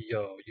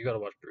 Yo, you gotta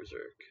watch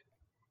Berserk.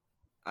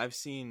 I've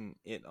seen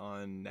it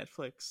on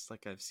Netflix.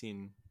 Like I've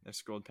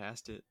scrolled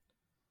past it.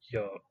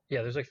 Yo,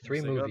 yeah, there's like I'm three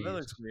just like, oh, that movies.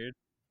 looks weird.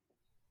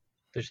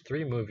 There's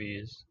 3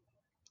 movies.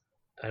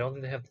 I don't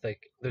think they have like.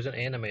 There's an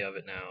anime of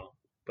it now,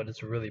 but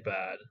it's really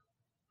bad,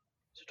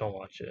 so don't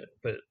watch it.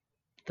 But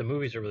the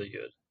movies are really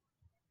good.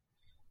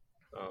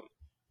 Um,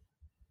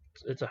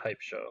 it's a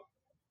hype show.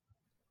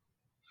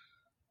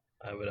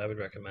 I would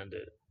recommend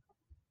it.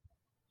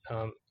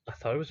 I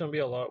thought it was gonna be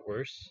a lot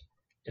worse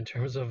in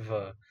terms of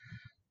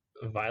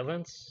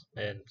violence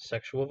and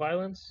sexual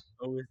violence.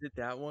 Oh, is it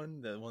that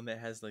one? The one that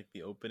has like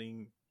the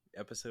opening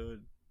episode?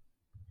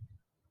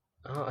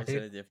 I Or is that think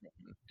a different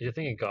one? you're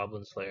thinking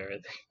Goblin Slayer. I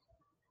think.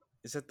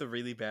 Is that the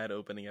really bad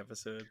opening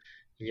episode?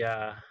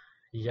 Yeah,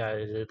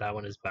 yeah, that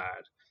one is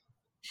bad.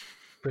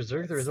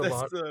 Berserk, there is a That's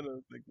lot. the one I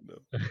was thinking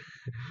of.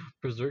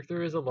 Berserk,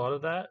 there is a lot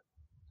of that,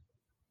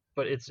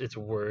 but it's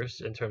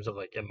worse in terms of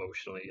like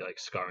emotionally like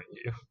scarring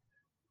you.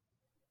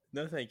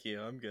 No, thank you.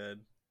 I'm good.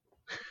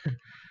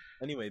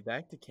 Anyway,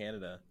 back to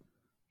Canada.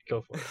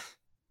 Go for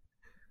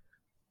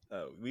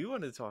it. We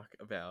want to talk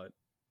about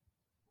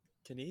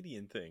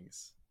Canadian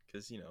things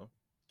because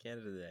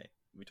Canada Day.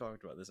 We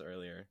talked about this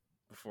earlier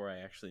before I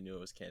actually knew it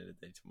was Canada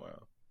Day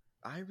tomorrow.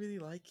 I really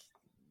like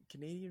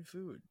Canadian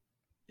food.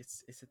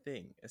 It's a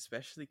thing,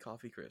 especially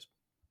coffee crisp.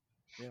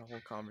 We had a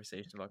whole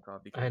conversation about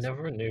coffee I crisp.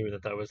 never knew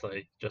that was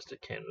like just a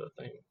Canada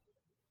thing.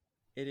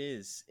 It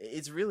is.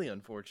 It's really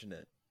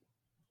unfortunate.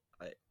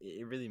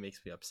 It really makes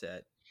me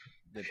upset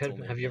that it's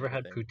only a Have you ever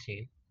Canada had thing.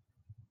 poutine?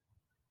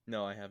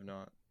 No, I have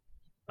not.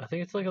 I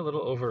think it's like a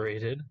little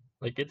overrated.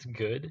 Like it's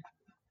good,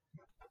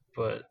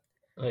 but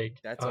like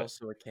That's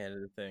also a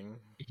Canada thing.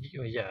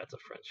 yeah, it's a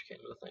French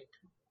Canada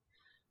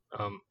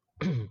thing.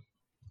 Um,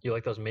 you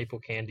like those maple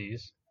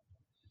candies?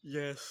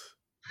 Yes.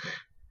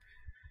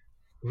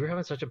 We were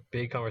having such a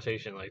big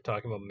conversation, like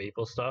talking about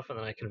maple stuff, and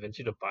then I convinced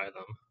you to buy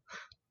them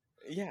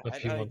Yeah, a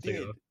few I months ago.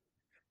 did.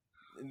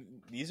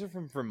 These are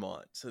from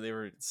Vermont, so they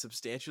were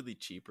substantially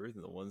cheaper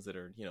than the ones that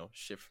are,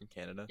 shipped from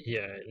Canada.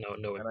 Yeah,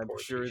 no And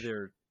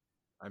importation.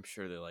 I'm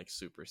sure they're like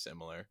super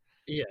similar.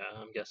 Yeah,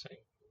 I'm guessing.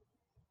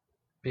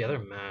 But yeah, I they're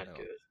don't I mad don't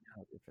good. see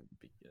how different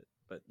they'd be good.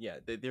 But yeah,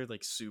 they're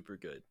like super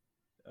good.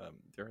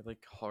 They're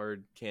like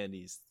hard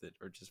candies that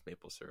are just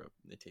maple syrup.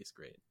 And they taste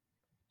great.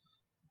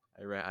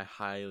 I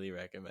highly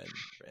recommend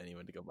for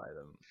anyone to go buy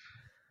them.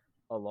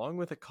 Along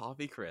with a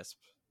coffee crisp,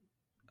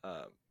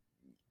 um,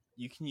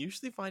 you can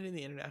usually find in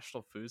the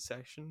international food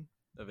section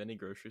of any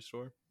grocery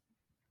store.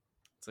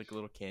 It's like a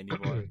little candy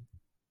bar.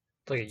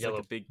 It's like a It's like a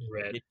yellow big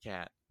red. Kit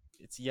Kat.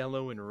 It's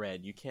yellow and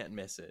red. You can't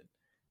miss it. It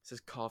says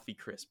coffee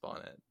crisp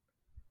on it.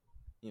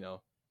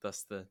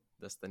 Thus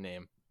the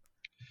name.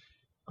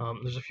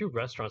 There's a few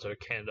restaurants that are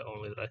Canada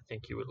only that I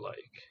think you would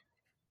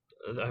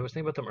like. I was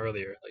thinking about them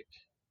earlier.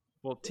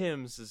 Well,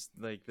 Tim's is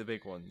like the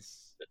big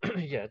ones.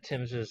 Yeah,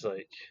 Tim's is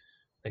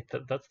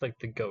that's like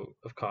the goat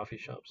of coffee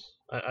shops.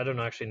 I don't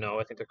actually know.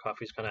 I think their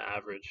coffee's kind of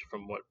average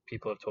from what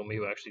people have told me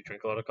who actually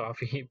drink a lot of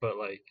coffee. But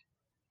like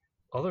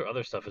all their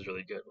other stuff is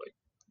really good, like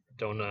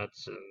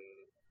donuts and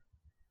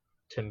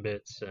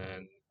Timbits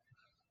and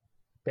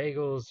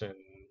bagels and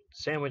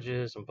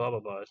sandwiches and blah blah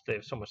blah. They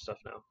have so much stuff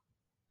now,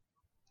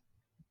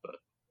 but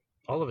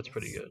all of it's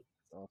pretty That's good.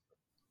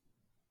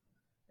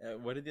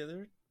 awesome. What are the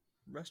other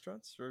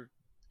restaurants or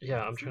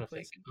Yeah, I'm trying food to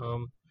think.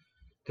 places?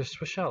 There's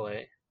Swiss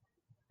Chalet,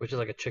 which is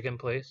like a chicken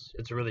place.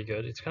 It's really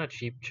good. It's kind of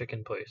cheap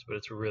chicken place, but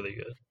it's really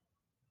good.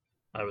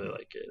 I really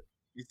like it.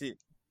 You see,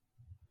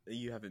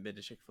 you haven't been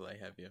to Chick-fil-A,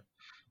 have you?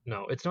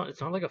 No, it's not. It's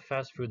not like a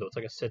fast food though. It's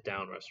like a sit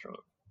down restaurant.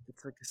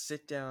 It's like a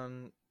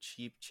sit-down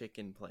cheap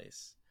chicken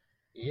place.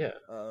 Yeah.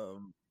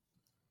 Um,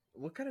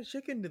 what kind of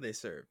chicken do they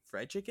serve?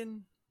 Fried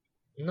chicken?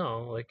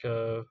 No, like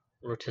a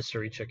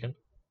rotisserie chicken.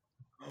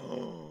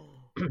 Oh,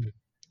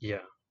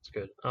 Yeah, it's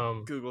good.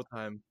 Google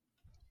time.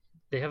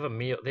 They have a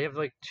meal. They have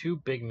like two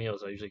big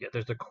meals I usually get.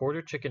 There's the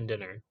quarter chicken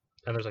dinner,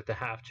 and there's like the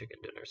half chicken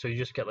dinner. So you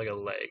just get like a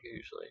leg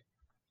usually,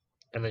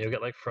 and then you'll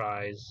get like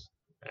fries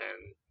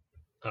and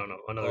I don't know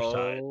another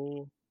side.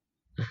 Oh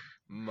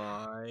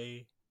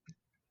my!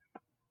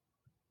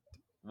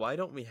 Why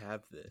don't we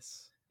have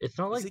this? It's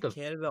not Is like it the.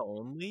 Canada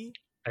only?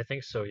 I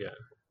think so. Yeah.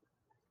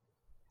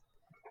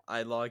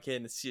 I log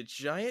in and see a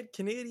giant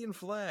Canadian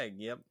flag.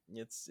 Yep,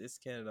 it's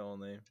Canada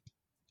only.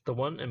 The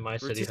one in my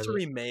city has a.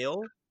 Rotisserie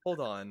mail? Hold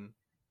on.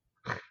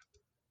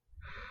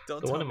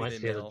 Don't The one tell in me my they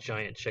city has a mail.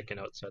 giant chicken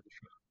outside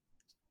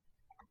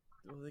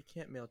the Well, they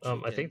can't mail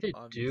front. I think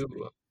chicken, they do.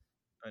 obviously.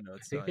 I know I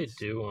it's think not. they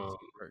do. It's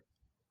work.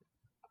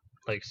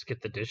 Like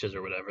skip the dishes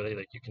or whatever. They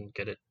like you can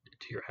get it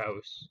to your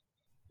house.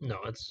 No,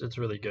 it's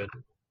really good.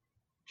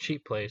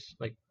 Cheap place.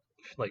 Like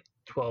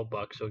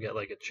 $12. You'll get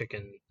like a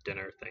chicken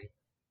dinner thing.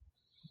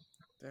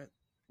 That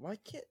why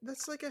can't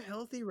that's like a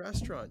healthy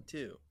restaurant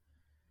too.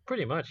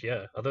 Pretty much,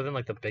 yeah. Other than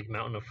like the big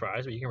mountain of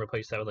fries, but you can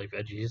replace that with like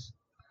veggies.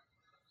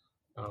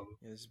 Yeah,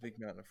 there's a big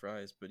mountain of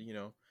fries, but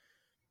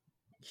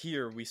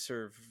here we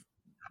serve,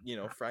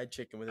 fried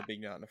chicken with a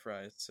big mountain of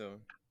fries. So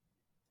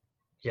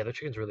Yeah, their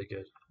chicken's really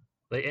good.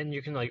 Like, and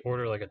you can like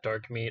order like a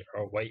dark meat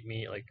or a white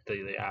meat, like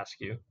they ask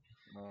you.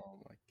 oh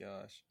my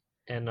gosh.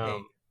 And Hey,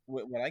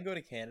 when I go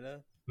to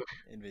Canada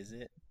and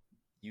visit,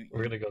 you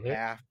we're you gonna go there.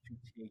 have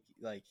to take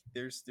like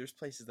there's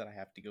places that I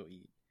have to go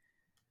eat.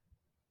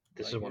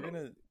 This is Like one of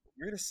them.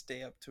 we're gonna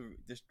stay up to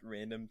just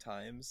random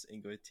times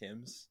and go to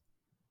Tim's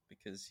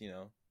because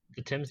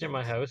The Tim's near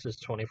my Tim's house is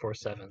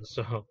 24/7.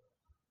 So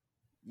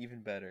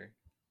even better.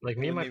 like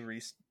me Well, and my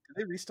do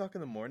they restock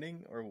in the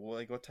morning or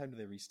like what time do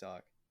they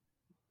restock?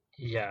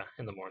 yeah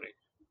in the morning.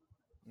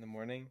 In the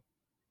morning?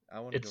 I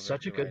want to It's go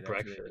such a good right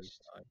after they breakfast.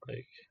 restock.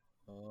 Like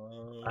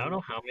I don't know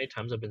Oh, how many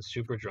times I've been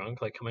super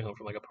drunk, like coming home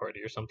from like a party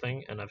or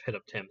something, and I've hit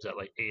up Tim's at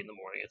like 8 in the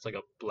morning. It's like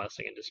a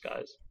blessing in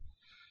disguise.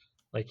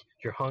 Like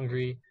you're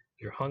hungry,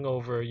 you're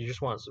hungover, you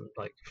just want some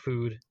like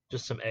food,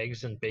 just some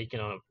eggs and bacon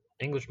on an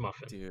English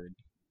muffin. dude,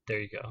 There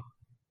you go,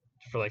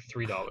 for like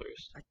 $3.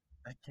 I,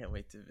 I can't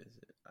wait to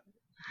visit.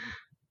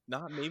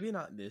 Not maybe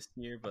not this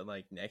year, but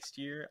like next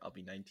year I'll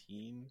be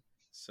 19.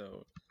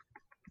 So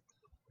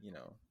you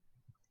know,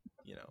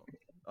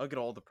 I'll get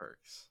all the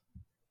perks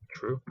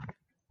True.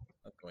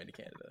 of going to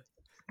Canada.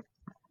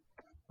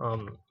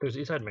 There's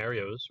Eastside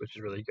Mario's, which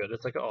is really good.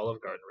 It's like an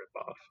Olive Garden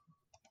ripoff.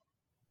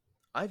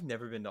 I've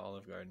never been to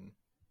Olive Garden.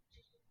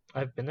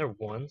 I've been there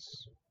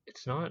once.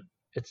 It's not.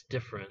 It's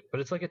different, but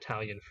it's like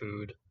Italian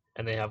food,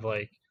 and they have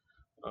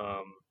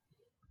um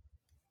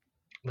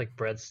like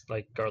breads,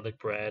 like garlic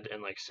bread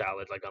and like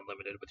salad, like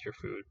unlimited with your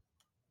food.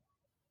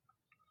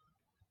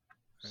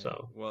 All right.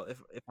 So, Well,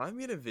 if I'm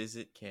gonna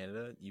visit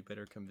Canada, you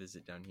better come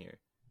visit down here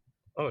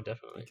oh,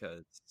 definitely.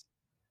 because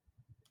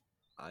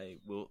I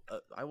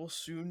will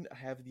soon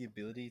have the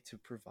ability to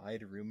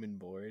provide room and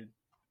board,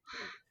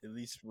 at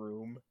least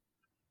room.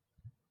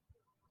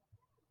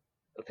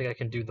 I think I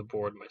can do the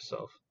board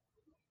myself.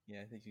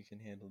 Yeah, I think you can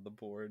handle the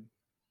board.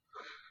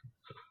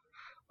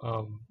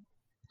 Um,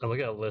 I look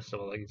at a list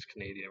of like these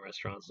Canadian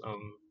restaurants.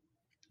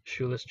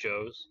 Shoeless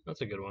Joe's,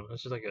 that's a good one.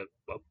 It's just like a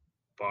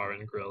bar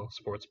and grill,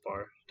 sports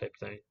bar type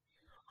thing.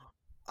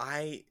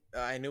 I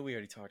know we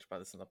already talked about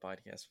this on the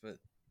podcast, but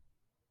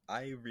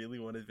I really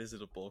want to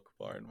visit a bulk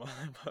barn while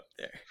I'm up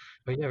there.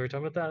 But yeah, we were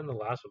talking about that in the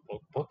last one.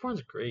 Bulk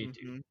Barn's great,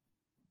 dude. Mm-hmm.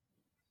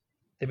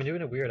 They've been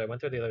doing it weird. I went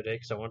there the other day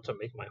because I wanted to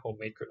make my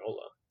homemade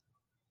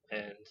granola,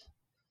 and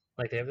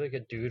like they have like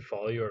a dude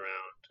follow you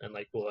around and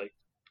like will like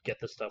get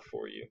the stuff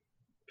for you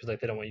because like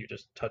they don't want you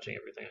just touching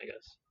everything. I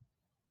guess.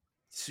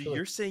 So So,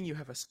 you're saying you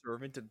have a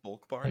servant at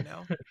bulk barn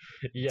now?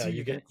 yeah, Do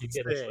you get you to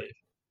get a stay?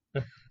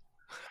 slave.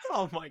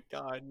 Oh my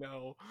god,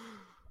 no.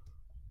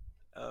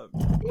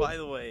 By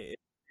the way, if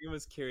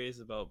anyone's curious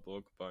about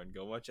bulk barn,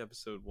 go watch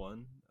episode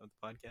 1 of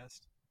the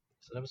podcast.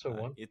 Is it episode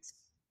one?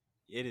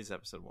 It is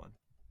episode 1.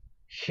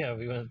 Yeah,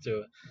 we went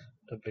through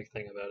a big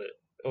thing about it.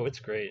 Oh, it's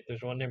great.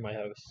 There's one near my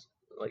house,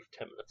 like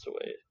 10 minutes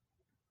away.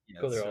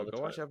 Yeah, Go there all so the go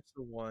time. watch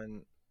episode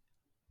 1.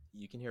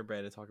 You can hear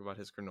Brandon talk about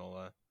his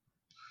granola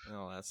and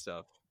all that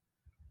stuff.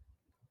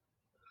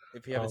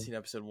 If you haven't Um, seen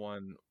episode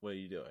 1, what are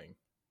you doing?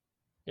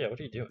 yeah, what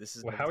are you doing? This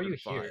is Well, how are you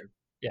episode 5. here?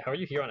 Yeah, how are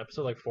you here on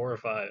episode like 4 or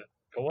 5?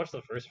 Go watch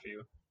the first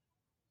few.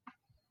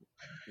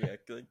 Yeah,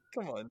 like,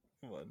 come on.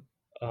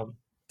 Um,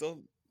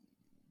 Don't.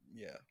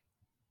 Yeah,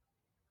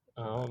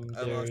 I lost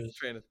the there's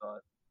train of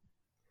thought.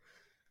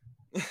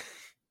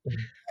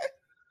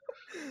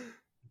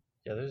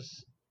 yeah,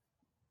 there's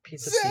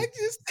Pizza Zack Pete.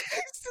 just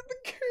texted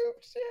the group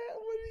chat.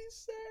 What did he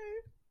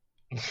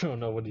say? I don't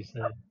know what he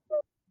said.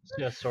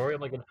 Yeah, sorry,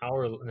 I'm like an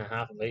hour and a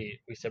half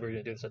late. We said we were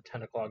gonna do this at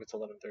 10 o'clock. It's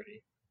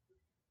 11:30.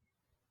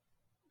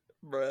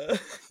 Bruh.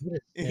 What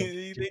a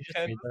simp! Did Anything you just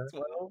 10 read to that?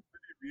 12?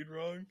 Did you read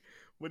wrong?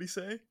 What'd he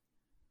say?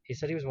 He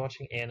said he was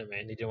watching anime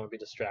and he didn't want to be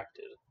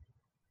distracted.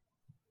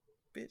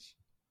 Bitch.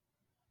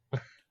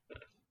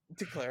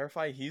 To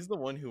clarify, he's the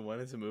one who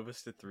wanted to move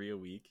us to 3 a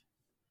week.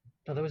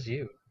 No, that was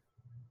you.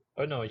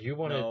 Oh no, you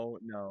wanted. No,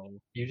 no.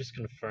 You just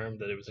confirmed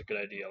that it was a good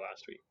idea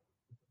last week.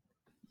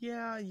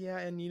 Yeah, yeah,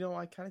 and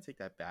I kind of take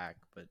that back,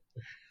 but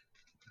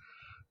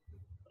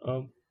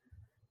Um,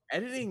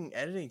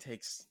 editing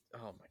takes,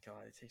 oh my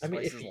god, it takes I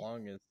mean, twice if as you,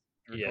 long as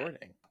yeah,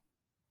 recording.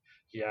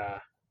 yeah.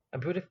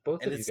 But if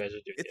both And of you guys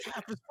are doing it's it,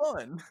 half as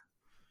fun.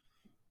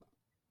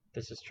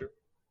 this is true.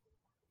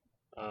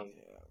 Um,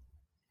 Yeah,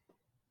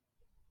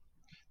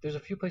 there's a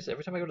few places.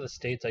 Every time I go to the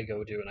states, I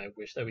go to, and I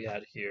wish that we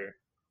had here.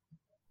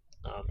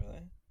 Um,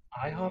 really?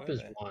 What IHOP are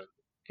is they? one.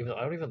 Even though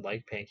I don't even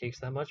like pancakes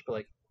that much, but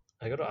like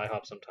I go to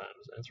IHOP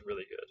sometimes, and it's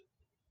really good.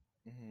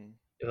 Hmm.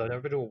 If I've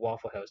never been to a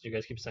Waffle House, you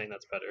guys keep saying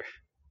that's better.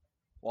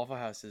 Waffle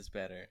House is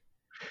better.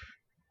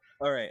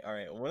 All right, all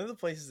right. One of the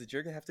places that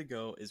you're gonna have to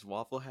go is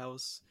Waffle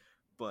House,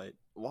 but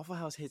Waffle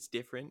House hits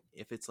different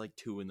if it's like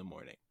 2 in the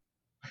morning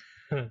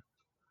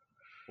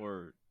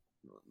or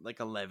like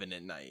 11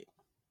 at night.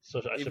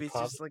 So I If should it's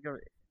just like a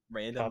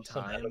random pop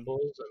some time,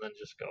 edibles and then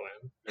just go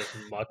in, just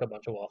muck a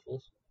bunch of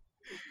waffles.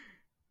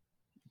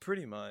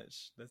 pretty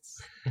much.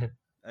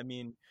 I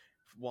mean,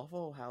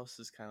 Waffle House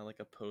is kind of like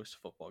a post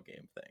football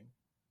game thing.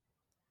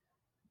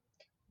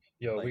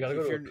 Yo, we Like gotta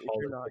go to a if you're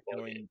college not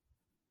football game. going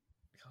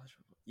college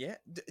football, yeah,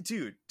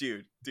 dude,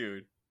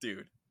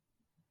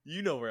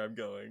 you know where I'm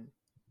going.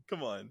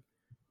 Come on,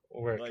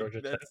 Where like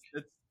Georgia Tech? that's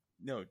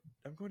no,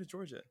 I'm going to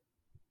Georgia.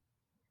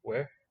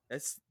 Where?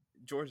 That's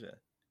Georgia.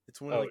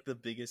 It's one of Oh, like the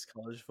biggest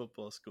college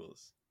football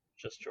schools.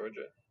 just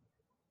Georgia.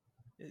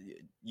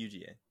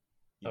 UGA,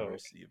 Oh, okay.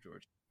 University of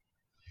Georgia.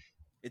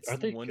 It's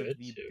Aren't they one of good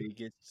the too?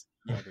 biggest.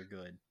 Yeah, they're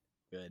good,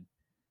 good.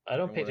 I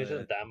don't And pay one of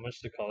attention the that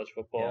much to college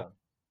yeah. football.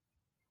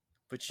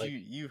 But Like,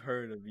 you've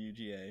heard of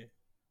UGA,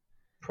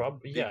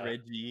 probably, Big yeah,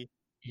 Red G.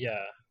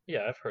 yeah,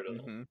 yeah. I've heard of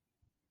them. Mm-hmm.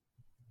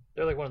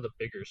 They're like one of the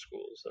bigger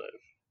schools that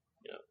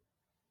you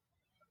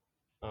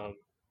know.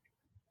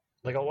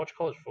 Like I'll watch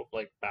college football,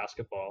 like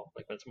basketball,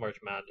 like when it's March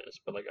Madness,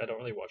 but like I don't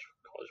really watch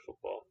college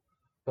football.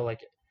 But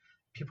like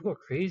people go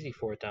crazy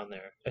for it down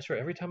there. I swear,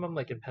 every time I'm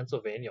like in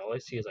Pennsylvania, all I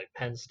see is like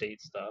Penn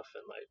State stuff,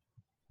 and like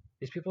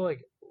these people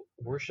like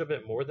worship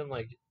it more than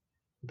like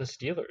the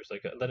Steelers,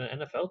 like than an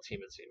NFL team.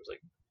 It seems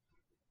like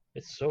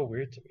it's so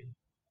weird to me.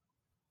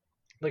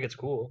 Like it's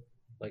cool,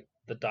 like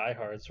the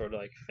diehard sort of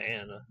like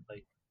fan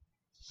like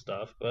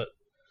stuff, but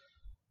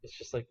it's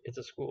just like it's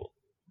a school.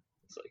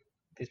 It's like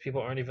these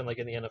people aren't even like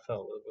in the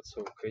NFL. What's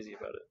so crazy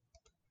about it?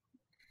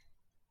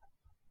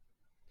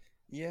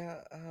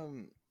 Yeah,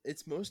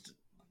 it's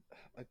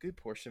a good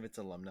portion of its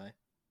alumni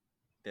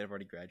that have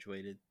already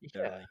graduated.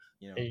 They're Yeah, like,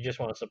 and you just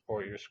want to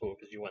support your school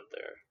because you went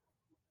there.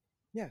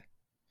 yeah,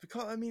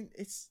 because I mean,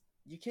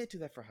 you can't do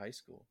that for high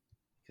school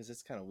because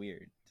it's kind of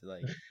weird to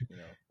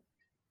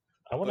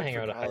I want to But hang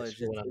for out at high college,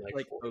 school when I'm it's like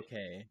like 40.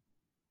 okay.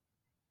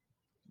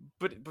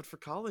 But for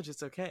college,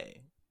 it's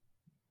okay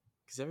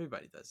because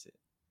everybody does it.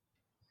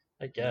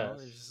 I It's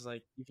guess. just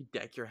like you could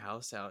deck your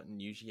house out in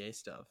UGA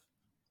stuff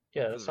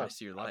Yeah, for the that's not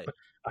rest of your bad, life but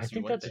I because you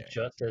think went that's there.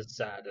 just as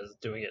sad as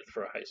doing it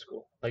for a high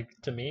school. Like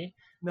to me,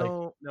 like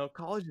No, no,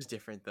 college is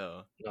different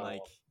though.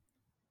 Like, no,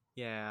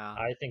 yeah,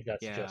 I think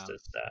that's yeah, just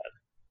as sad.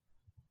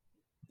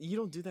 you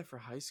don't do that for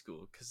high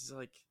school because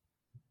like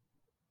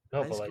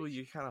No, high but like school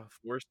you're kind of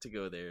forced to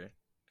go there.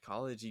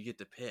 College you get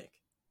to pick.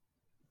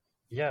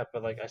 yeah,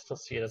 but like I still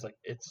see it as like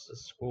it's a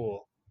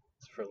school.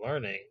 It's for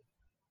learning.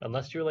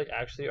 Unless you're like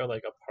actually are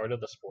like a part of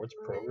the sports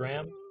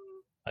program,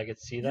 I could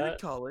see You're in that.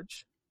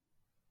 college,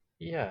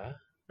 Yeah,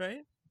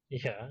 right?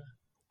 yeah.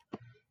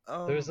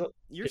 There's a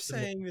You're there's a,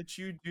 saying that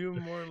you do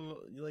more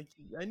like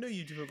I know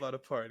you do a lot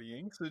of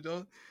partying, so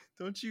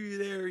don't you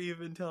dare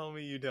even tell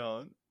me you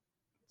don't.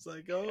 It's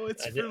like, oh,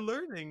 it's I did, for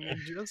learning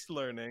and just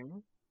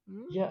learning.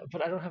 Hmm? yeah,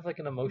 but I don't have like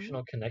an Hmm?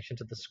 emotional connection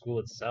to the school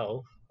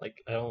itself. Like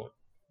I don't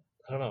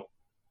know.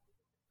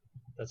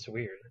 That's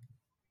weird.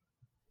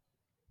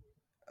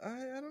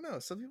 I don't know.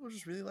 Some people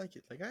just really like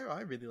it. Like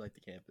I really like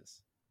the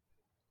campus.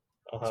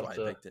 I'll That's have why I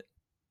to. picked it.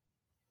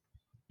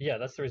 Yeah,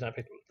 that's the reason I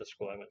picked the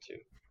school I went to.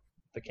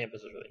 The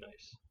campus is really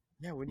nice.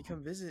 Yeah, when you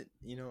come visit,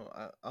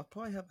 I'll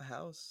probably have a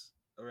house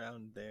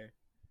around there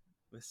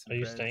with some Are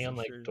you staying friends. on I'm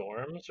like sure.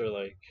 dorms or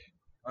like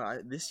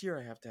This year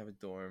I have to have a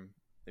dorm.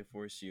 They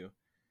force you.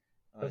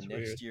 that's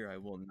weird? Next year I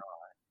will not.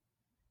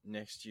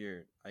 Next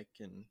year I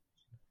can.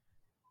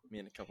 Me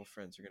and a couple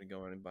friends are gonna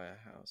go in and buy a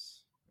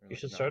house, or You like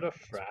should not start buy a a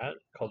house. frat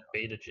called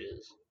Beta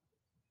Jizz.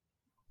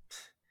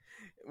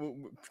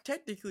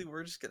 Technically,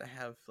 we're just gonna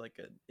have like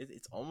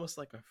it's almost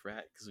like a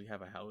frat because we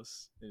have a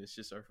house and it's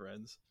just our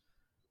friends.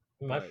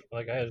 But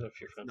Like I had a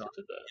few it's friends not.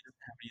 who did that. It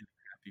doesn't have any of the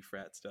crappy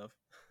frat stuff.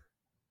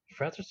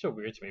 Frats are so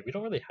weird to me. We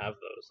don't really have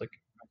those. Like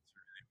That's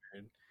really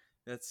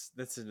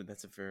weird.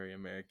 That's a very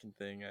American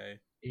thing. I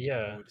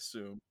yeah, would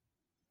assume.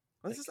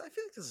 This Like, is. I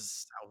feel like this is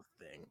a South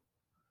thing,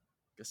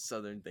 a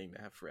Southern thing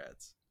to have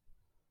frats.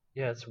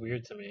 yeah, it's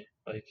weird to me.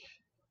 Like,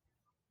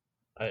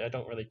 I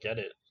don't really get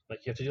it. Like,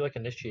 you have to do like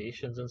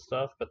initiations and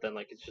stuff, but then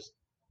like it's just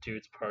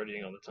dudes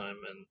partying all the time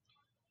and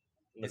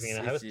living in a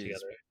It's house just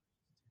together.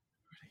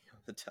 all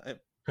the time.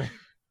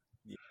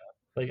 Yeah.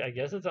 Like, I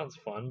guess it sounds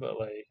fun, but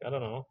like, I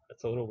don't know.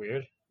 It's a little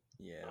weird.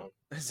 Yeah. Um,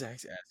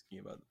 Zach's asking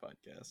about the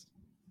podcast.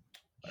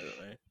 By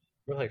the way,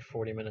 we're like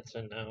 40 minutes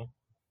in now.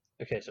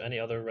 Okay, so any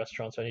other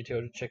restaurants I need to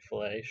go to?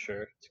 Chick-fil-A,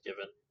 sure, it's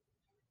given.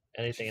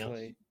 Anything Chick Fil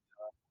else?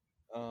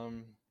 A.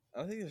 I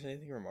don't think there's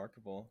anything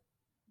remarkable.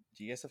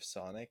 Do you guys have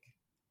Sonic?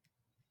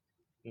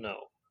 No.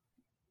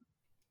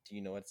 Do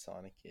you know what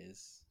Sonic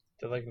is?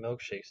 They're like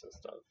milkshakes and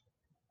stuff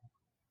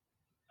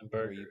and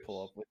Where you pull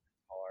burgers. up with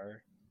the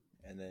car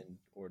and then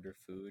order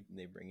food and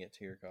they bring it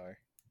to your car.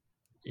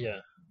 Yeah,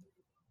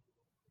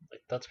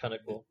 like that's kind of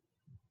The cool.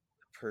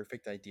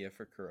 perfect idea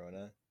for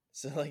Corona.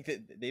 So like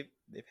they've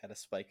had a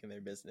spike in their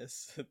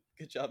business.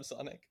 Good job,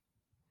 Sonic.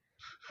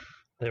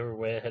 They were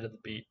way ahead of the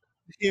beat.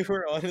 You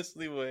were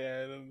honestly way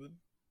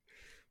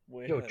Yo,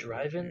 ahead of it,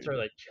 drive-ins dude. are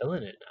like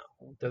killing it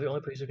now. They're the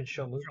only place who can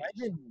show movies.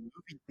 Drive-in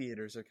movie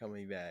theaters are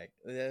coming back.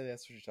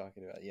 That's what you're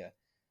talking about. Yeah,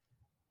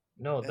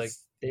 No, like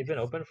that's they've been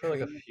it's open for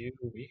like a crazy. few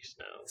weeks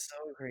now. It's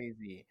so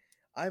crazy.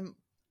 I'm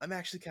I'm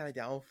actually kind of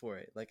down for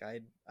it. Like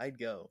I'd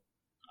go.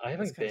 I That's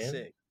haven't kind of been.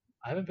 sick.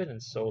 I haven't been in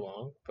so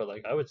long, but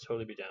like I would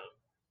totally be down.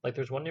 Like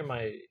there's one near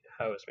my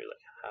house, maybe like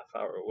a half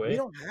hour We away.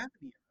 don't have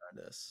any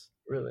around us.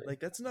 Really, Like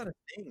that's not a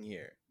thing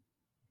here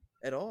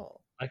at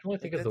all. I can only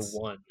think Like of the that's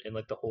one in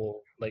like the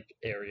whole like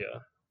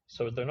area.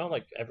 So they're not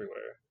like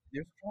everywhere.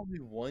 there's probably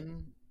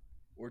one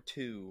or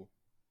two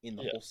in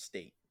the Yeah, whole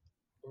state.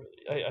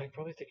 really. I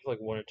probably think of like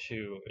one or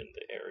two in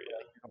the area.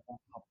 Like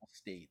a couple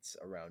states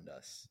around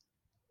us.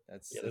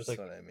 That's Yeah, there's that's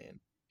like what I mean.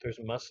 there's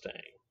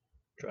Mustang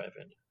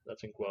Drive-In.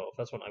 That's in Guelph.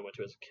 That's one I went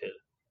to as a kid.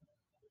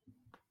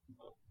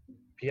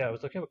 Yeah, I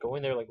was looking at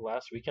going there like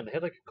last weekend. They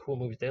had like cool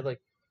movies. They had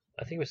like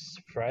I think it was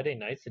Friday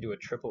nights to do a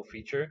triple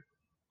feature.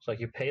 So like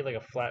you pay like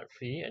a flat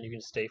fee and you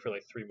can stay for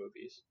like three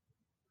movies.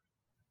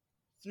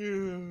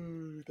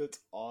 Dude, that's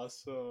The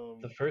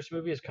awesome. first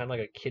movie is kind of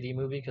like a kiddie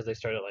movie because they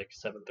start at like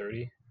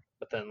 7:30,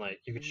 but then like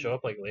you could show Mhm.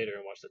 up like later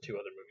and watch the two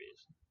other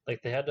movies.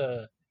 Like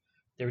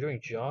they were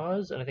doing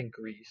Jaws and I think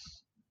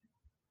Grease,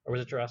 or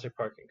was it Jurassic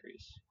Park and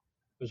Grease?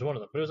 It was one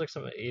of them, but it was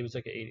like it was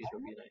like an 80s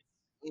movie night.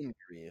 In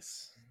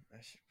Greece.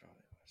 I should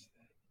probably watch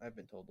that. I've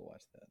been told to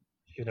watch that.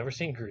 You've never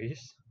seen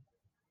Grease?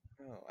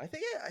 Oh, I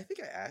think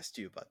I asked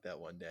you about that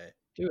one day.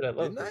 Dude, I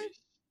love Didn't I? Grease.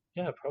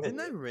 Yeah, Didn't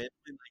I probably. randomly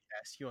like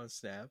ask you on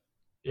Snap one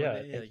Yeah,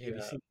 I day? think Like, you have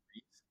you have. seen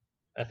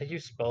I think you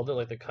spelled it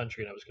like the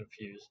country and I was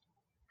confused.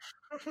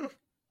 Greece?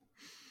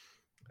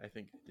 I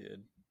think I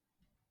did.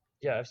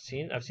 Yeah, I've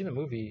seen the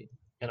movie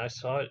and I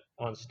saw it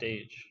on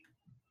stage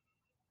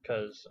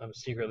because I'm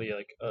secretly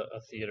like a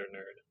theater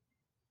nerd.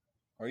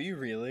 Are you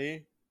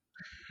really?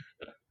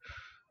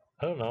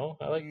 I don't know.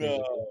 I like No.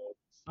 musicals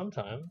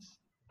sometimes.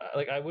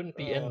 Like I wouldn't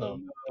be in Oh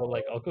them, but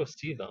like I'll go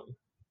see them.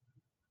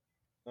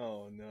 no.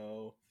 Oh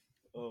no.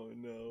 Oh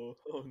no.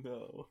 Oh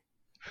no.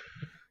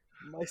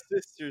 My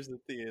sister's a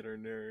theater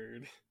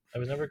nerd. I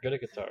was never good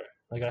at guitar.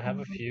 Like I have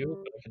a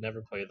few, but I could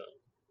never play them.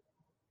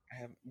 I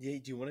have. Yeah.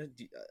 Do you want to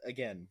do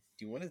again?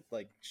 Do you want to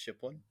like ship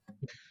one?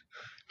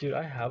 Dude,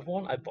 I have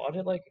one. I bought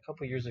it like a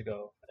couple years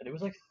ago, and it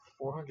was like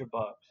 $400.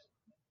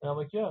 And I'm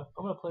like, yeah,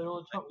 I'm gonna play it all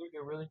the time. I'm gonna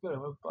get really good.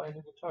 I'm gonna buy a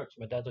new guitar. So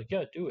my dad's like,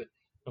 yeah, do it.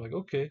 I'm like,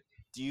 okay.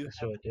 Do you And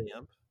have so I did. an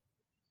amp?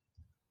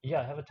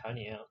 Yeah, I have a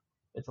tiny amp.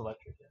 It's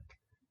electric. Yeah.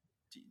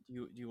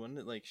 Do you want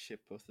to like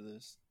ship both of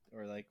those,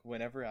 or like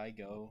whenever I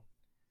go,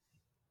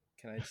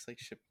 can I just like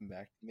ship them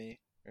back to me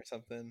or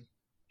something?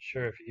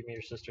 Sure, if you give me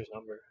your sister's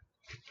number,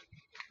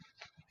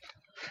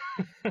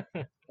 Oh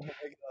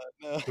my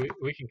god, no.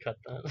 we can cut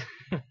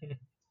that.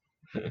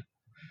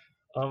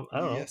 I don't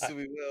know. Yes,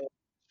 we will.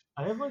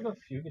 I have like a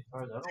few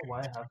guitars. I don't know why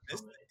I have so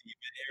Miss many. the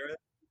demon era?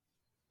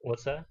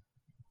 What's that?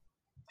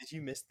 Did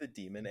you miss the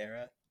demon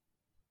era?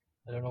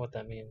 I don't know what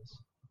that means.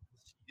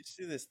 She used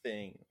to do this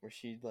thing where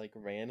she'd like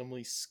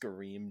randomly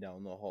scream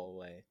down the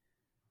hallway,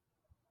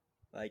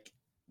 like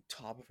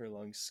top of her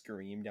lungs,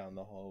 scream down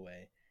the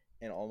hallway,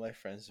 and all my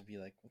friends would be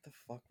like, "What the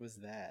fuck was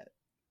that?"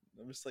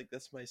 I'm just like,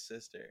 "That's my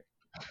sister."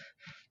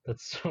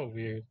 That's so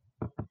weird.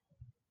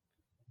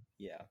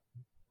 Yeah,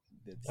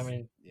 I it's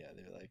mean, yeah.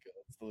 They're like,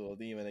 "Oh, it's the little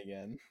demon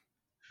again."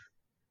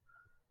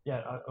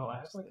 yeah. I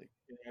have Just like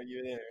like, are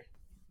you there?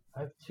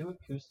 I have two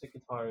acoustic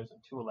guitars and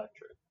two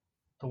electric.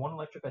 The one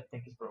electric I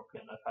think is broken.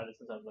 I've had it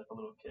since I was like a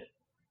little kid.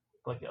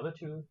 But like the other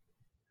two,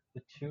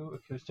 the two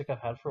acoustic I've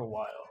had for a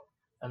while,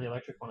 and the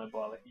electric one I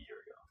bought like a year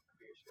ago,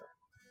 2 years ago.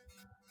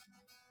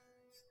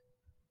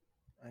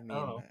 I I don't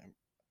mean, know.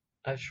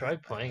 I've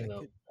tried playing them.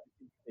 I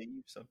could pay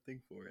you something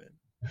for it.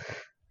 You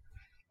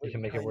What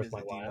can make it kind worth is my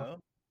it? Do you while. know?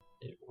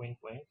 Wink,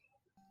 wink.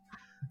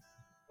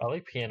 I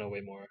like piano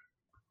way more.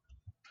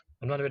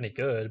 I'm not any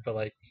good, but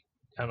like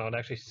I don't know, it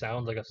actually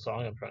sounds like a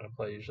song I'm trying to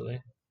play usually.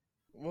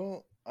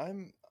 Well,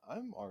 I'm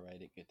all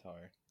right at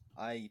guitar.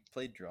 I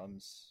played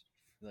drums,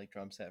 like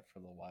drum set for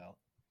a little while.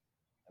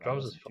 I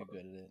Drums is wasn't too fun.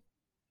 good at it.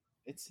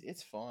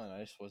 It's fun.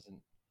 I just wasn't.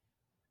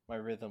 My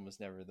rhythm was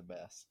never the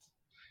best.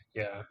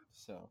 Yeah,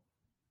 So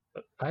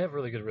but I have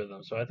really good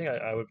rhythm, so I think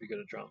I would be good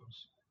at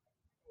drums.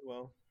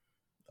 well,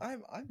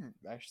 I'm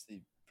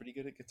actually pretty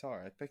good at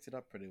guitar. I picked it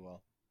up pretty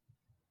well.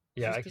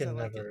 It's Yeah, just because I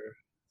like it.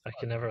 It's I fun.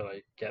 can never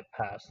like get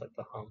past like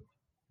the hump.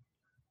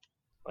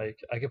 Like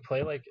I could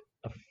play like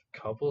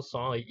couple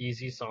song, like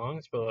easy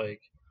songs, but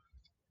like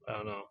I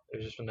don't know,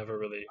 it just never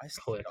really I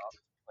clicked. stopped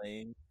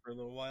playing for a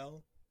little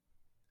while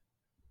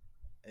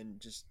and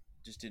just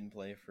didn't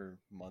play for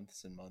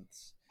months and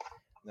months.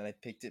 And then I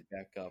picked it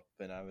back up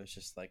and I was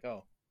just like,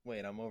 oh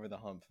wait, I'm over the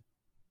hump.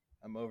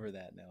 I'm over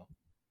that now.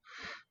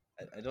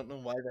 I don't know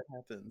why that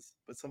happens,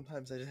 but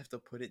sometimes I just have to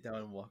put it down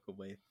and walk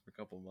away for a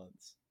couple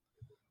months.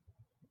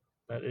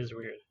 That is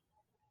weird.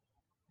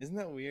 Isn't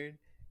that weird?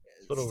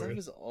 It's a little Stuff weird.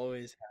 has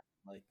always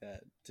happened like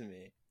that to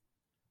me.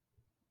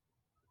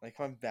 Like if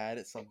I'm bad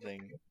at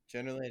something,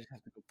 generally I just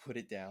have to go put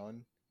it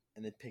down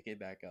and then pick it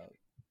back up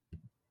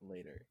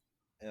later.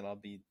 And I'll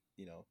be,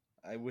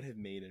 I would have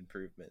made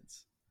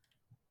improvements.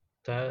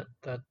 That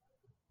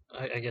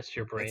I guess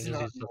your brain It's just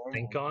not needs to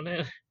think normal. on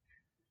it.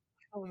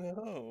 Oh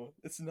no,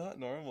 it's not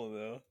normal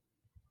though.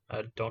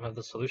 I don't have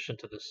the solution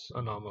to this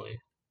anomaly.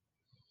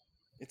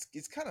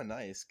 It's kind of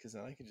nice because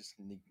then I can just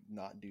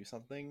not do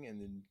something and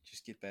then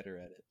just get better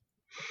at it.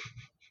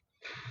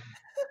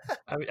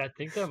 I mean, I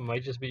think that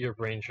might just be your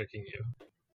brain tricking you.